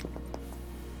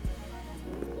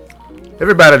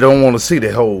 Everybody don't want to see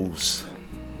the holes.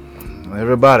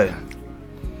 Everybody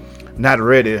not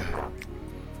ready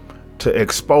to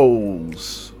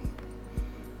expose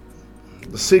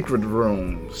the secret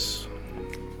rooms.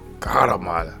 God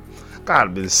Almighty.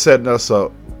 God been setting us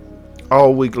up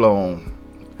all week long.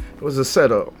 It was a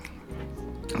setup,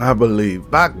 I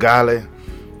believe. By golly,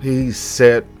 he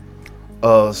set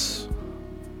us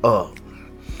up.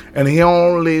 And he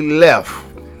only left.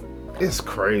 It's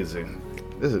crazy.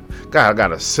 God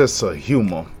got a sense of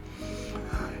humor.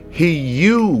 He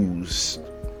used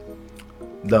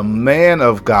the man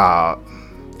of God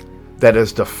that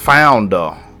is the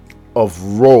founder of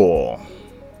Roar.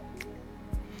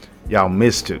 Y'all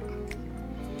missed it.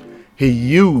 He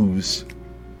used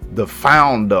the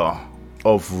founder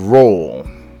of Roar.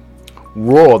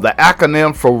 Roar, the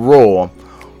acronym for Roar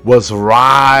was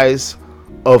Rise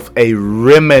of a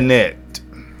Remnant.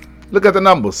 Look at the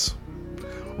numbers.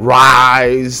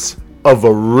 Rise of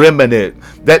a Remnant.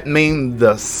 That means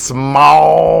the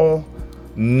small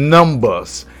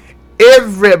numbers.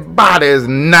 Everybody is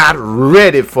not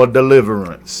ready for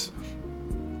deliverance.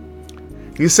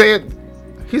 He said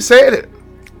it.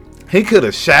 He could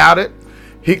have shouted.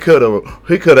 He could have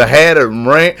had it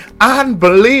ring. I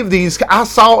believe I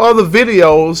saw other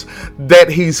videos that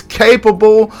he's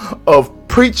capable of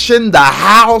preaching the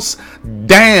house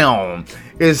down.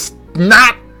 It's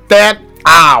not that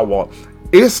hour.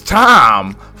 It's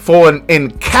time for an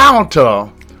encounter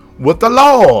with the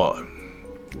Lord.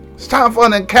 It's time for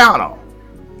an encounter.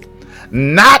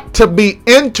 Not to be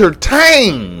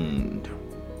entertained,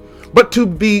 but to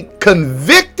be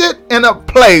convicted in a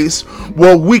place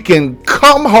where we can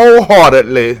come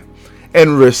wholeheartedly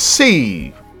and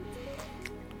receive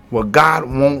what God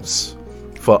wants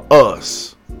for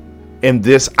us in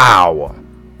this hour.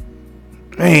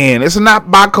 Man, it's not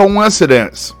by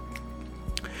coincidence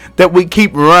that we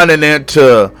keep running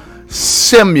into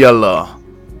similar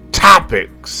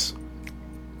topics.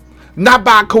 Not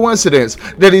by coincidence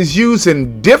that he's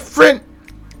using different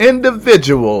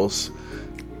individuals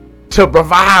to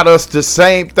provide us the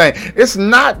same thing. It's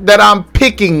not that I'm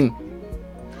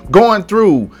going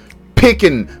through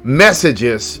picking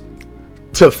messages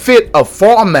to fit a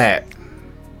format.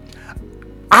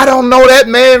 I don't know that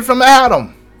man from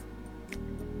Adam.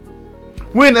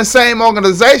 We're in the same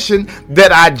organization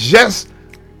that I just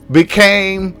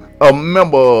became a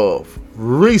member of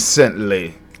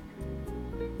recently.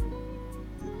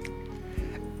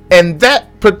 And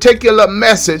that particular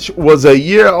message was a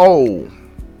year old.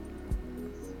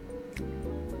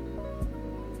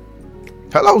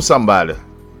 Hello, somebody.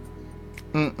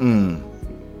 No.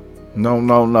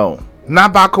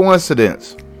 Not by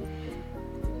coincidence.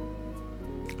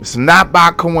 It's not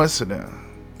by coincidence.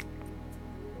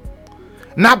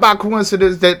 Not by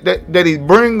coincidence that he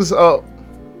brings up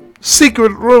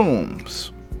secret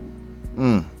rooms.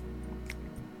 And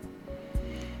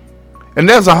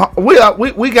there's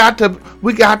we got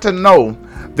to know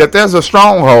that there's a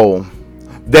stronghold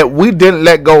that we didn't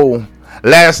let go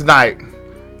last night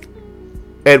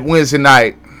at Wednesday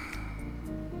night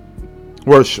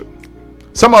worship.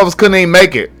 Some of us couldn't even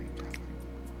make it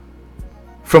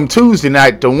from Tuesday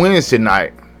night to Wednesday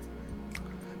night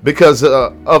because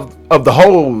of the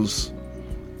holes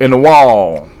in the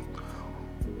wall.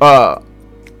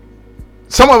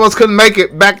 Some of us couldn't make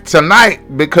it back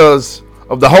tonight because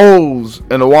of the holes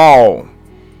in the wall.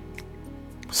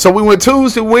 So we went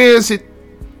Tuesday, Wednesday,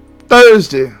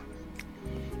 Thursday,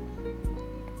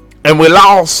 and we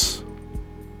lost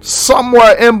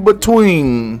somewhere in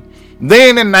between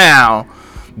then and now.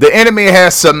 The enemy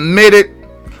has submitted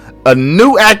a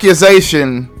new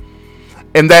accusation,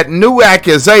 and that new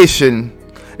accusation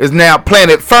is now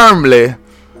planted firmly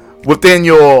within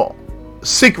your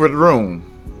secret room.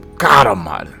 God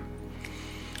Almighty.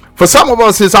 For some of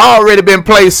us, it's already been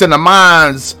placed in the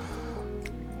minds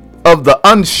of the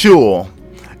unsure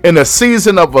in a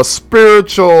season of a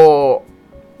spiritual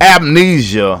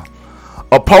amnesia,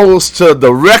 opposed to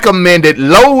the recommended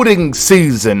loading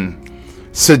season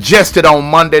suggested on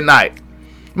Monday night.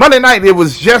 Monday night, it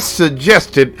was just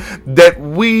suggested that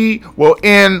we were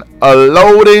in a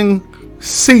loading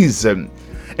season.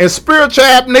 And spiritual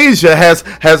amnesia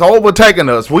has overtaken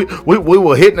us. We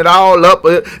were hitting it all up.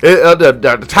 The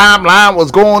timeline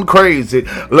was going crazy.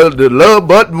 The love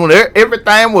button,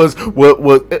 everything was.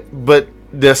 But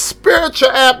the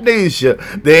spiritual amnesia,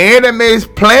 the enemies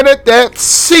planted that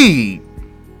seed,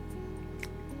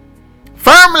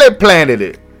 firmly planted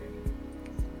it,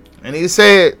 and he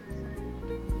said,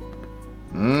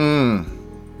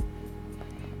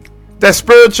 that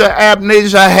spiritual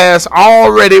amnesia has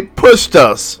already pushed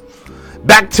us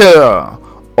back to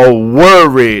a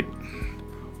worried,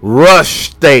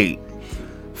 rushed state,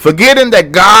 forgetting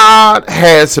that God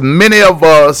has many of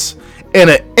us in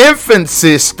an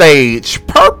infancy stage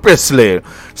purposely,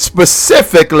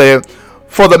 specifically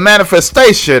for the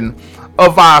manifestation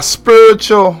of our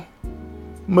spiritual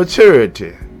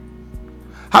maturity.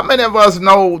 How many of us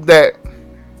know that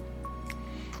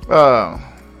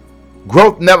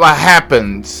growth never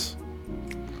happens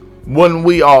when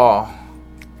we are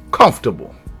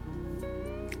comfortable?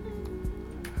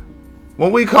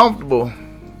 When we're comfortable,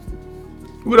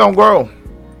 we don't grow.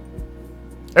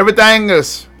 Everything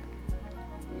is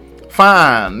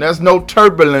fine. There's no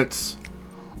turbulence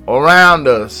around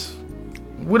us.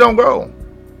 We don't grow.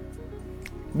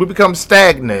 We become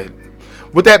stagnant.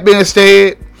 With that being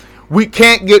said, we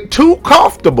can't get too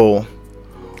comfortable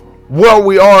where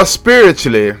we are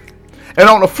spiritually. And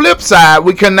on the flip side,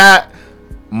 we cannot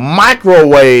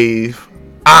microwave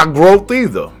our growth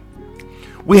either.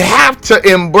 We have to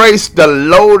embrace the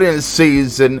loading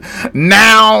season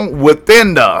now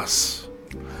within us.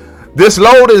 This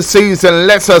loading season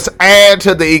lets us add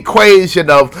to the equation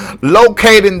of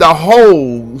locating the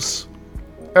holes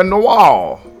in the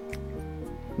wall.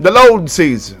 The loading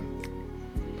season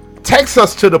takes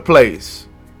us to the place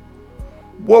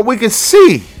where we can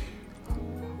see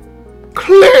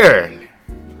clearly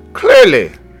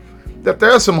that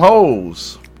there are some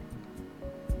holes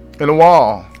in the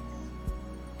wall.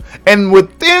 And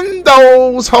within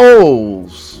those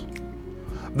holes,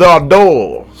 there are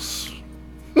doors.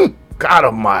 God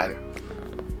Almighty.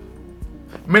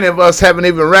 Many of us haven't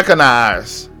even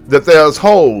recognized that there's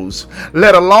holes,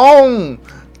 let alone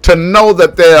to know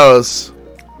that there's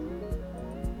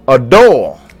a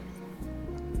door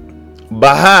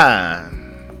behind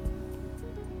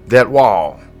that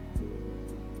wall.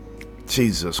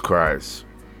 Jesus Christ.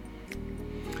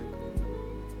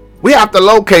 We have to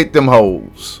locate them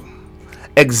holes,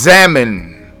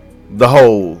 examine the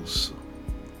holes,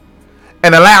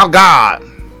 and allow God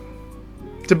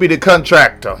to be the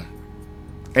contractor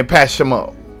and patch them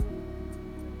up.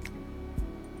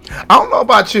 I don't know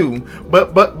about you,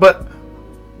 but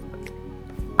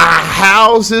our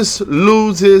houses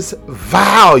loses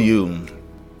value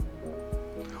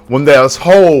when there's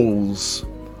holes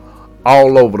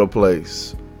all over the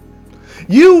place.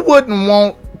 You wouldn't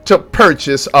want to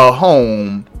purchase a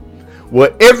home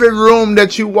where every room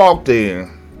that you walked in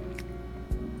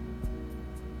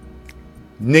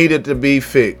needed to be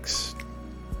fixed.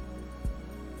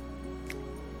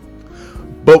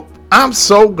 But I'm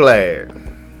so glad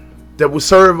that we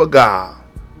serve a God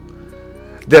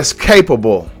that's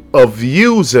capable of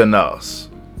using us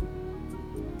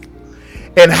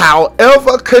in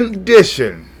however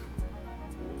condition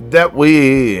that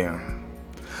we're in.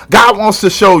 God wants to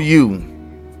show you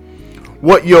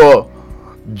what your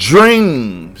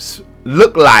dreams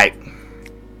look like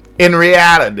in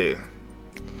reality.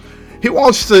 He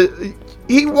wants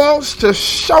to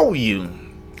show you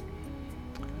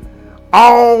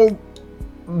all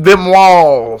them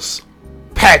walls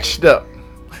patched up.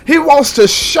 He wants to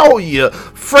show you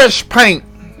fresh paint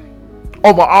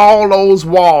over all those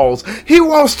walls. He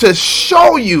wants to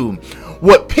show you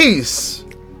what peace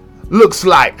looks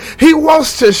like. He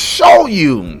wants to show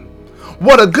you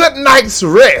what a good night's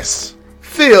rest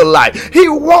feel like. He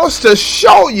wants to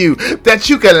show you that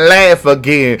you can laugh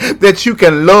again, that you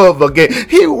can love again.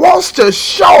 He wants to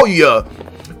show you,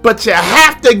 but you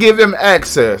have to give him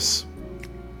access.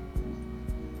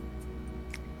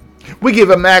 We give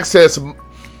him access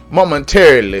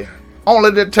momentarily,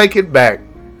 only to take it back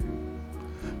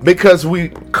because we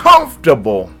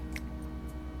comfortable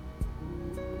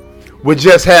with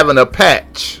just having a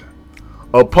patch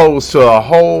opposed to a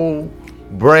whole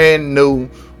brand new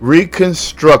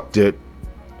reconstructed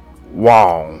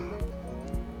wall.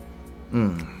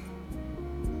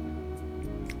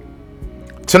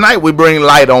 Tonight we bring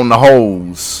light on the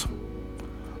holes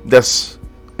that's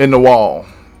in the wall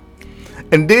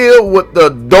and deal with the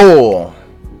door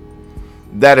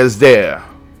that is there.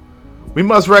 We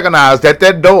must recognize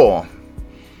that door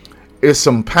is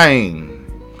some pain,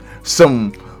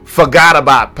 some forgot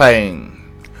about pain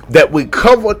that we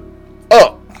covered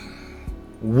up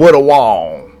with a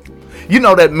wall. You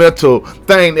know, that mental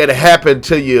thing that happened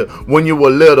to you when you were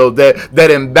little, that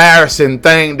embarrassing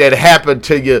thing that happened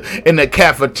to you in the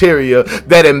cafeteria,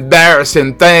 that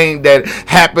embarrassing thing that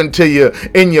happened to you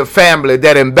in your family,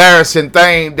 that embarrassing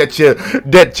thing that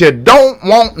you don't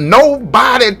want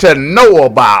nobody to know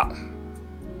about,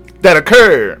 that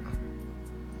occurred,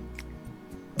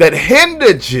 that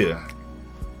hindered you,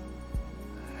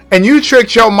 and you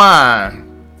tricked your mind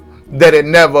that it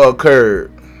never occurred.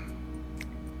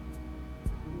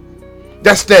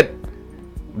 That's that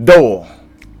door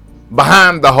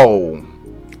behind the hole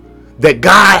that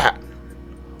God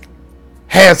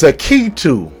has a key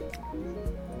to.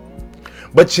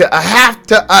 But you have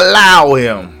to allow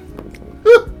him,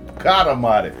 God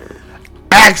Almighty,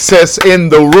 access in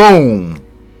the room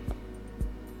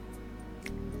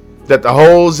that the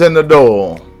holes in the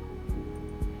door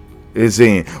is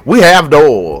in. We have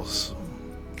doors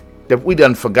that we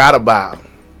done forgot about,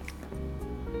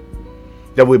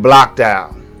 that we blocked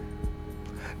out,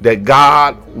 that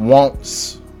God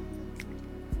wants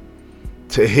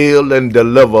to heal and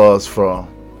deliver us from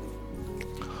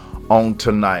on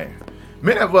tonight.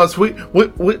 Many of us, we had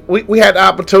the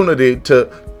opportunity to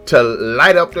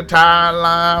light up the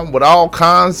timeline with all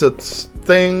kinds of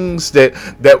things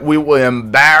that we were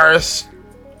embarrassed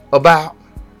about.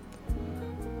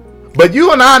 But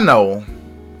you and I know,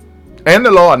 and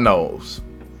the Lord knows,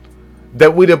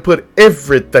 that we done put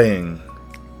everything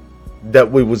that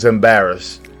we was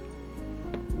embarrassed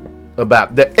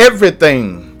about, that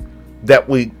everything that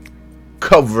we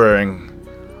covering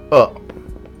up.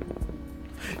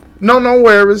 No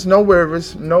worries.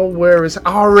 I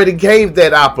already gave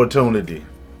that opportunity.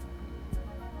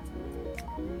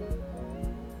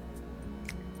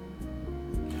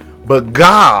 But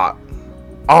God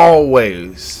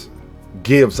always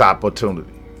gives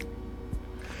opportunity.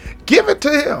 Give it to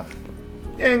him.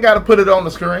 You ain't got to put it on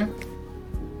the screen.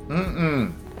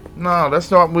 No,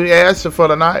 that's not what we asked for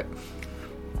tonight.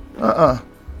 God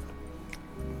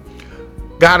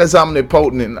is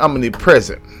omnipotent and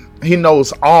omnipresent. He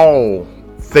knows all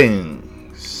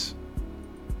things.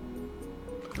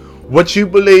 What you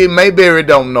believe Mayberry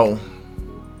don't know,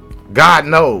 God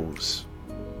knows.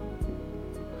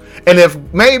 And if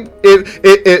Mayberry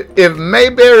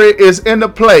is in a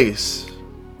place,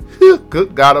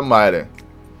 good God Almighty,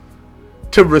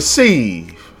 to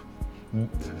receive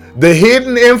the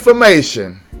hidden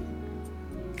information,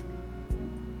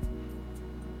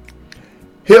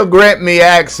 he'll grant me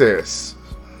access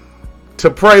to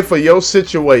pray for your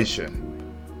situation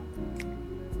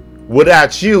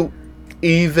without you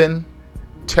even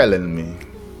telling me.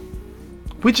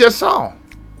 We just saw.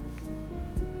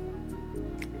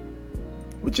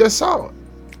 We just saw it.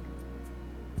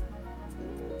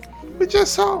 We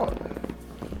just saw it.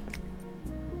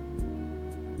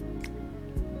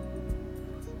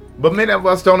 But many of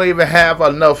us don't even have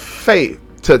enough faith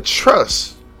to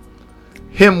trust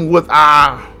him with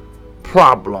our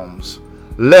problems,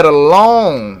 let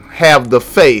alone have the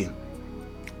faith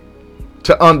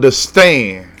to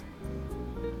understand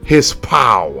his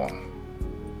power.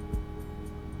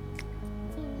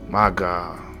 My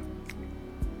God.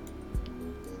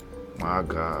 My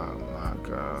God, my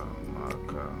God, my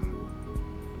God.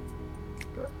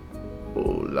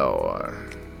 Oh,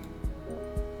 Lord.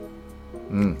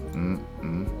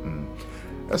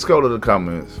 Let's go to the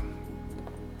comments.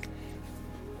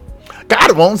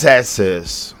 God wants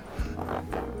access.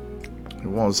 He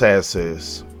wants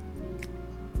access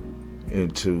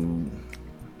into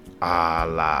our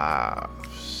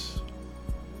lives.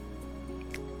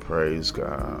 Praise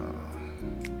God.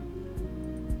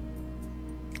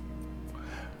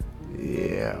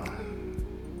 Yeah.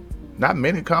 Not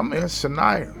many comments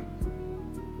tonight.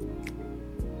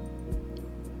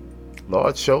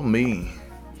 Lord, show me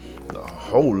the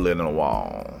hole in the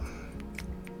wall.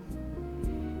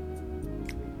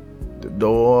 The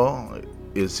door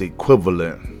is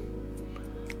equivalent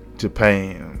to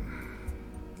pain.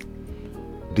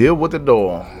 Deal with the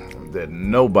door that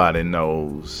nobody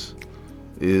knows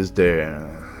is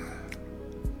there.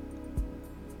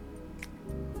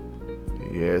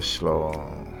 Yes,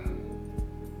 Lord.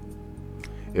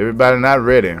 Everybody not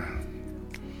ready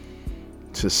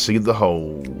to see the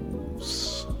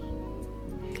holes.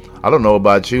 I don't know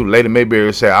about you. Lady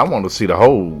Mayberry said, I want to see the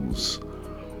holes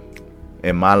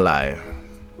in my life.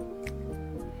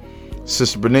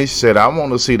 Sister Bernice said, I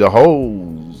want to see the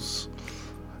holes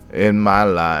in my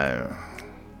life.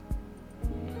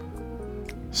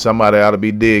 Somebody ought to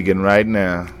be digging right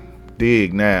now.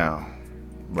 Dig now.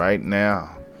 Right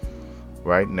now.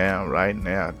 Right now, right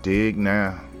now. Dig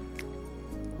now.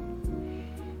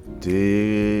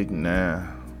 Dig now.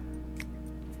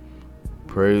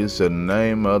 Praise the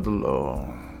name of the Lord.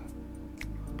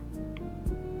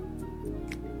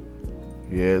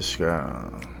 Yes,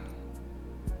 God.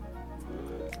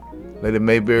 Lady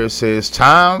Mayberry says,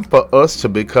 time for us to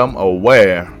become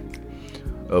aware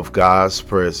of God's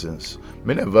presence.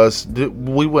 Many of us,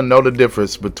 we will know the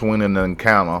difference between an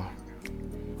encounter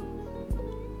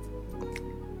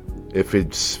if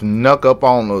it snuck up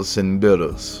on us and bit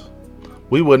us.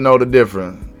 We would know the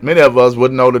difference. Many of us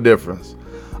would know the difference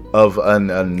of an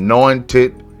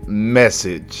anointed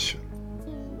message.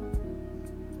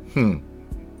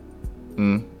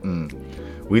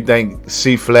 We think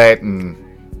C-flat and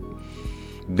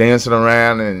dancing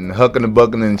around and hucking and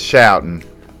bucking and shouting.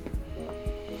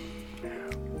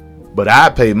 But I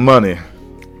pay money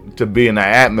to be in an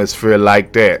atmosphere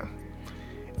like that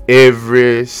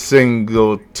every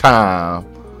single time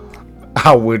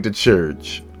I went to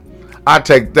church. I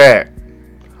take that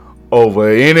over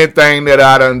anything that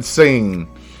I done seen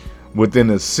within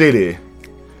the city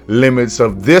limits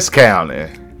of this county.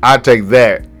 I take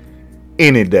that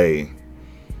any day.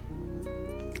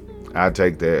 I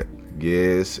take that.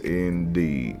 Yes,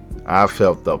 indeed. I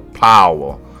felt the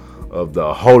power of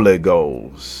the Holy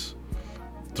Ghost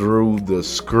through the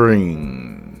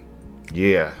screen.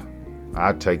 Yeah,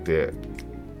 I take that.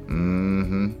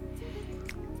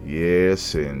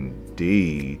 Yes,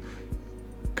 indeed.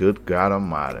 Good God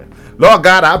Almighty. Lord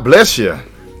God, I bless you.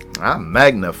 I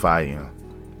magnify you.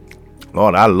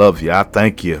 Lord, I love you. I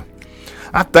thank you.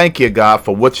 I thank you, God,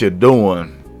 for what you're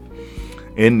doing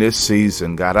in this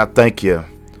season, God. I thank you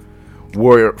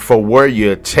for where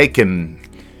you're taking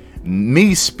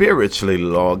me spiritually,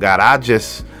 Lord God.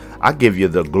 I give you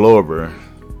the glory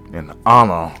and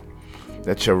honor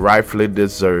that you rightfully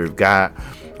deserve, God.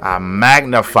 I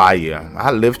magnify you.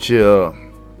 I lift you up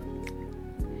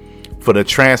for the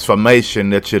transformation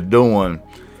that you're doing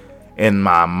in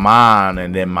my mind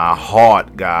and in my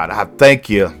heart, God. I thank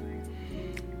you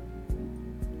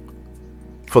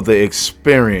for the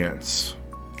experience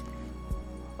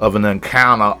of an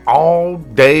encounter all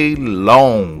day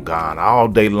long, God. All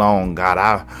day long,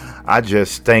 God. I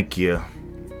just thank you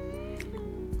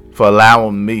for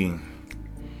allowing me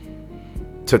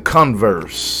to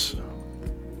converse.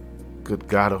 Good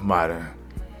God Almighty.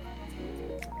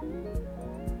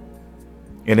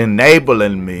 And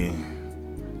enabling me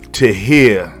to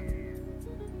hear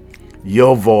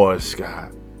your voice,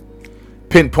 God.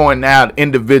 Pinpointing out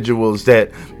individuals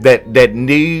that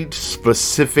need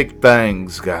specific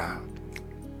things, God.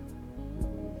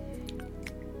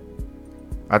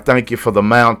 I thank you for the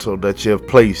mantle that you have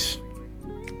placed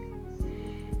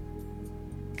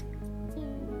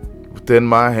within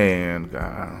my hand,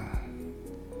 God.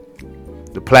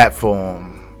 The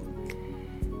platform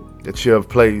that you have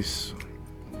placed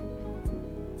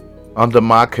under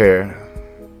my care.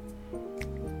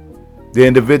 the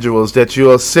individuals that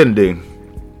you are sending.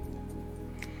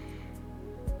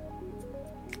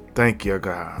 Thank you,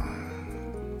 God.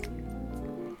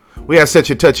 We ask that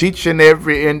you touch each and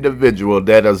every individual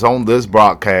that is on this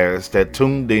broadcast, that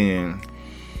tuned in,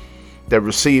 that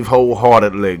received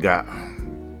wholeheartedly, God.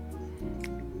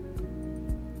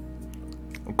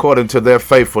 According to their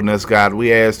faithfulness, God,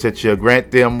 we ask that you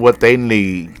grant them what they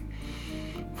need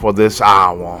for this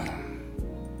hour.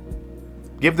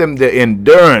 Give them the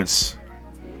endurance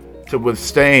to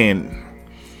withstand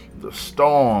the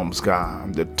storms,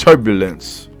 God, the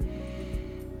turbulence,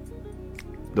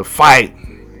 the fight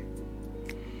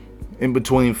in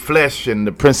between flesh and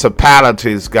the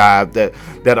principalities, God, that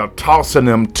are tossing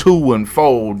them to and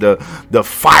fro, the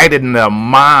fight in their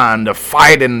mind, the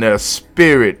fight in their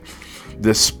spirit,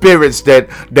 the spirits that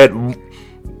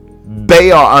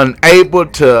they are unable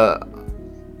to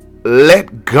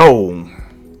let go.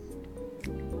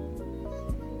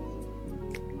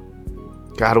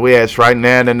 God, we ask right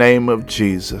now in the name of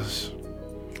Jesus,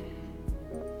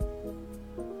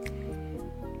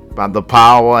 by the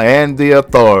power and the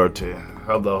authority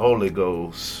of the Holy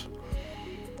Ghost,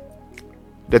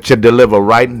 that you deliver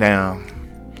right now,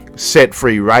 set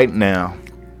free right now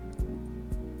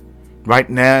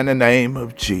in the name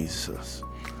of Jesus.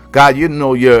 God, you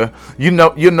know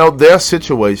their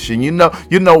situation. You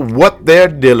know what they're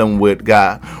dealing with,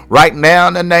 God. Right now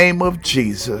in the name of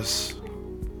Jesus.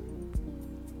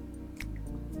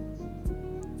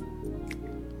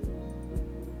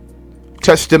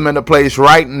 Touch them in a place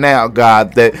right now,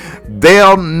 God, that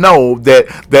they'll know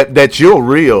that you're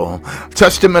real.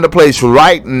 Touch them in a place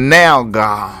right now,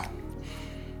 God,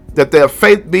 that their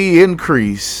faith be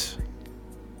increased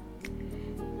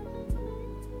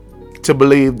to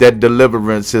believe that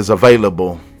deliverance is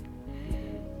available.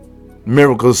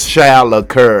 Miracles shall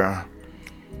occur.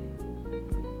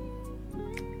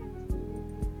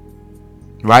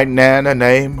 Right now in the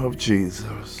name of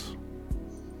Jesus.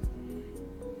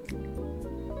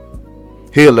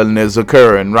 Healing is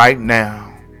occurring right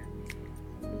now.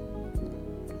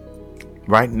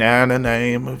 Right now in the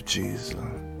name of Jesus.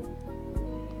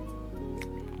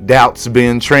 Doubts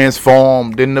being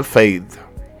transformed into faith.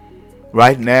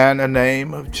 Right now in the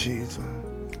name of Jesus.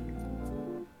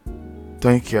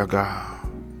 Thank you, God.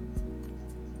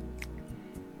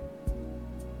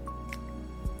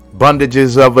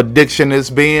 Bondages of addiction is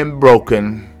being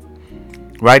broken.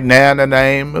 Right now in the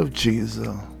name of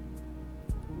Jesus.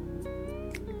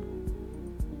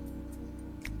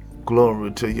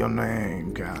 Glory to your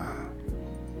name, God.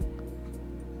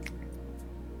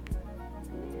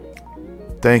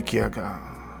 Thank you, God.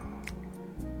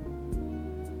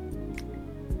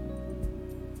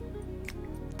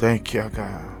 Thank you,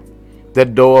 God.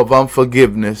 That door of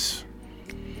unforgiveness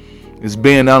is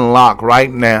being unlocked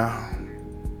right now.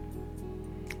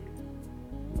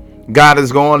 God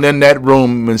is going in that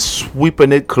room and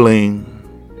sweeping it clean.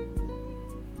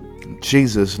 In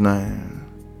Jesus' name.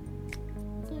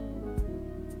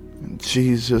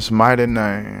 Jesus' mighty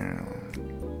name.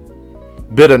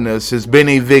 Bitterness has been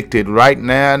evicted right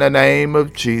now in the name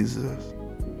of Jesus.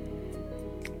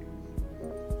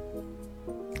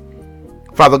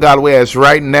 Father God, we ask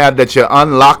right now that you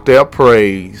unlock their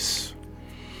praise.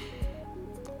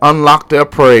 Unlock their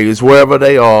praise wherever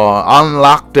they are.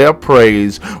 Unlock their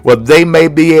praise where they may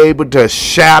be able to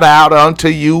shout out unto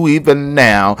you even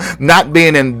now. Not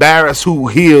being embarrassed who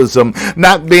hears them.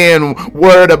 Not being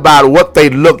worried about what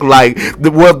they look like.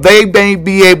 Where they may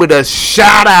be able to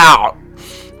shout out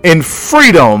in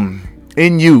freedom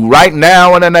in you right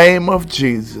now in the name of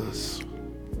Jesus.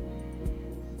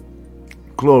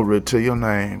 Glory to your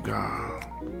name, God.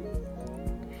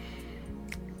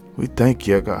 We thank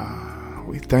you, God.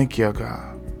 We thank you,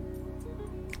 God.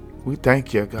 We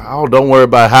thank you, God. Oh, don't worry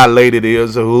about how late it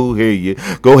is or who hear you.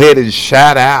 Go ahead and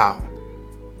shout out.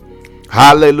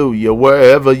 Hallelujah.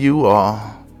 Wherever you are.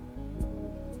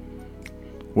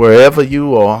 Wherever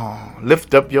you are.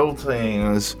 Lift up your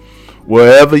hands.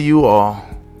 Wherever you are.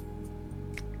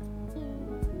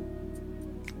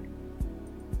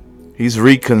 He's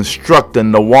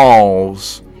reconstructing the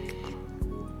walls.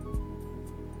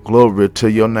 Glory to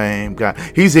your name, God.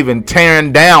 He's even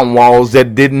tearing down walls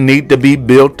that didn't need to be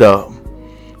built up.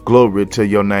 Glory to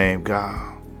your name,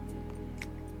 God.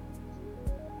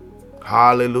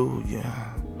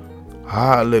 Hallelujah.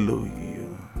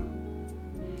 Hallelujah.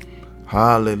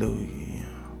 Hallelujah.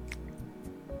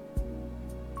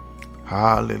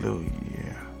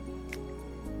 Hallelujah.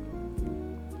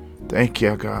 Thank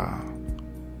you, God.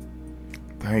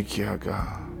 Thank you,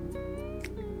 God.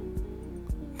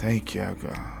 Thank you,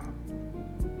 God.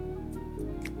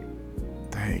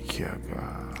 Thank you,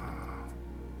 God.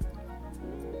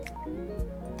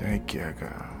 Thank you,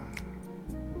 God.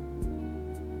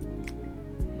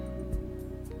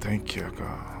 Thank you,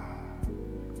 God.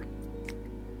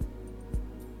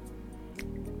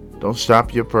 Don't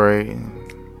stop your praise.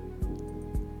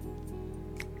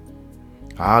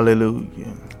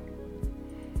 Hallelujah.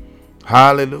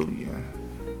 Hallelujah.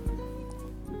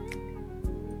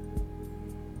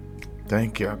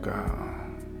 Thank you, God.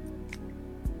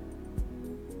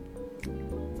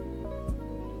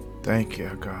 Thank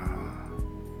you, God.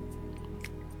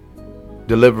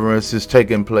 Deliverance is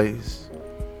taking place.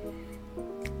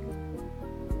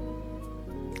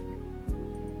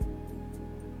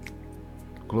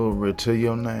 Glory to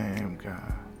your name,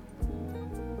 God.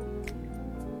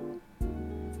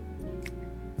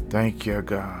 Thank you,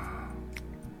 God.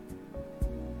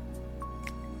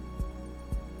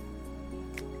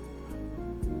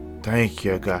 Thank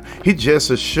you, God. He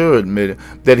just assured me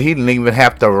that he didn't even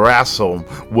have to wrestle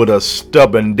with a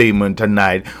stubborn demon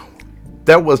tonight.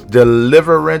 That was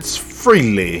deliverance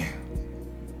freely.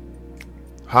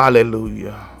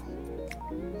 Hallelujah.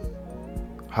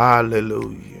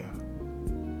 Hallelujah.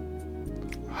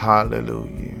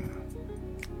 Hallelujah.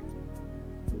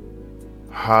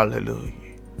 Hallelujah.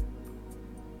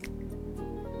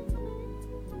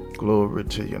 Glory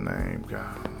to your name,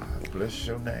 God. Bless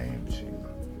your name, Jesus.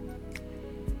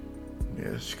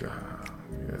 Yes, God.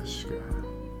 Yes, God.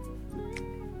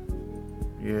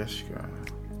 Yes, God.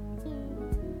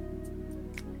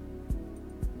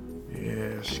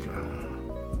 Yes, God.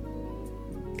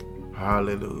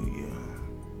 Hallelujah.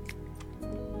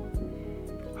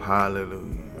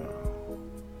 Hallelujah.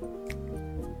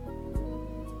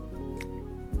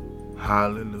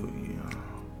 Hallelujah.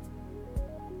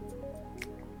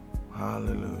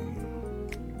 Hallelujah.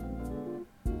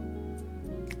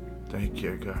 Thank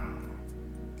you, God.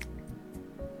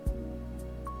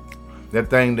 That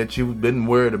thing that you've been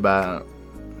worried about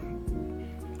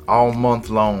all month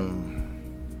long,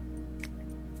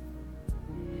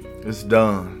 it's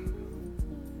done.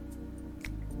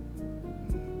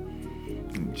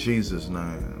 In Jesus'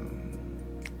 name.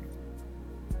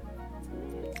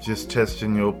 Just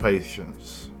testing your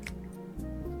patience.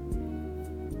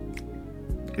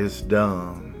 It's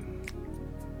done.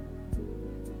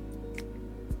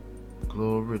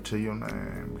 Glory to your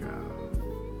name, God.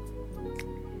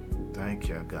 Thank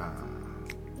you, God.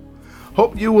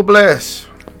 Hope you were blessed.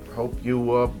 Hope you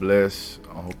were blessed.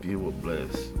 I hope you were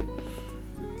blessed.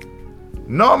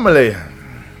 Normally,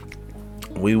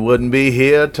 we wouldn't be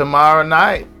here tomorrow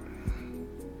night,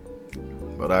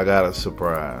 but I got a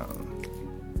surprise.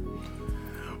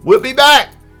 We'll be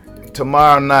back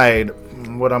tomorrow night,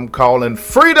 what I'm calling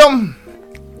Freedom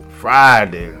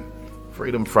Friday.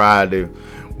 Freedom Friday.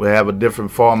 We'll have a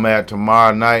different format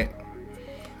tomorrow night.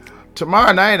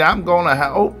 Tomorrow night, I'm going to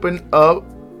open up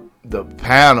the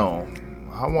panel.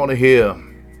 I want to hear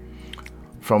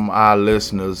from our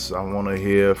listeners. I want to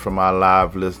hear from our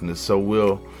live listeners. So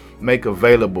we'll make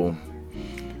available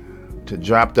to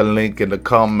drop the link in the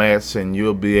comments, and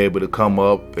you'll be able to come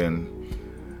up and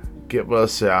give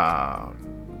us a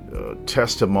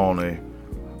testimony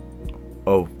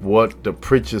of what the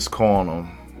Preacher's Corner,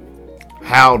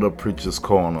 how the Preacher's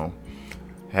Corner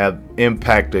have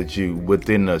impacted you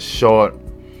within a short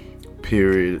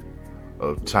period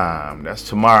of time. That's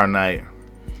tomorrow night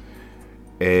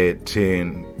at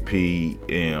 10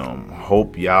 p.m.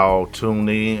 Hope y'all tune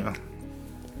in.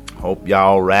 Hope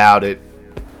y'all rowdy,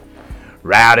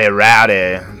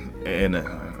 and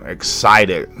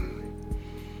excited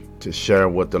to share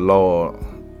what the Lord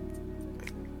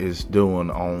is doing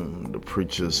on the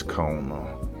Preacher's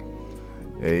Corner.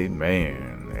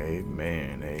 Amen.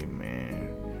 Amen. Amen.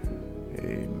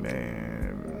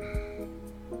 Amen.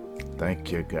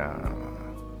 Thank you, God.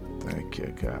 Thank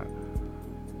you, God.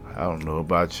 I don't know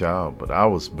about y'all, but I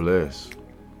was blessed.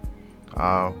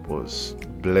 I was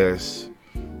blessed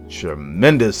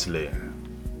tremendously.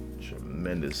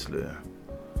 Tremendously.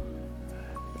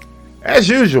 As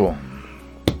usual,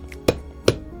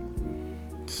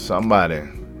 somebody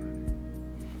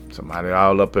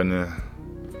all up in there,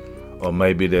 or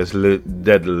maybe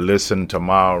that listen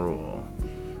tomorrow or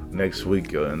next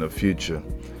week or in the future.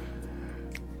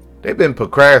 They've been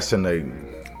procrastinating,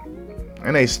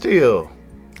 and they still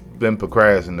been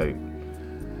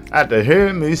procrastinating. After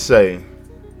hearing me say,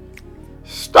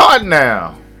 start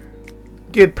now,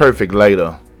 get perfect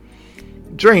later,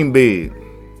 dream big,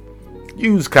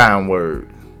 use kind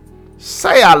words,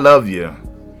 say I love you,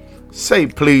 say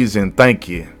please and thank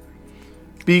you,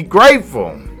 be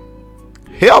grateful,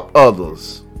 help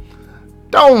others,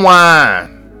 don't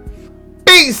whine,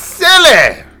 be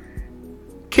silly,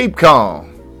 keep calm,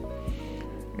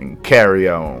 and carry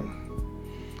on.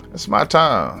 It's my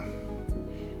time.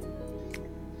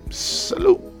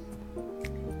 Salute.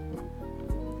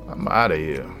 I'm out of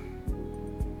here.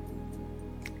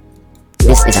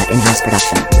 This is an in-house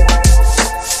production.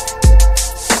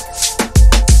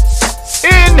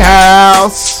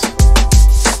 In-house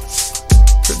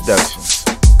production.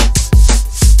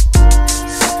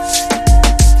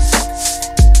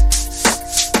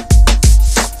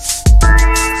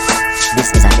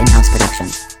 This is an in-house production.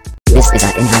 This is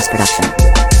an in-house production.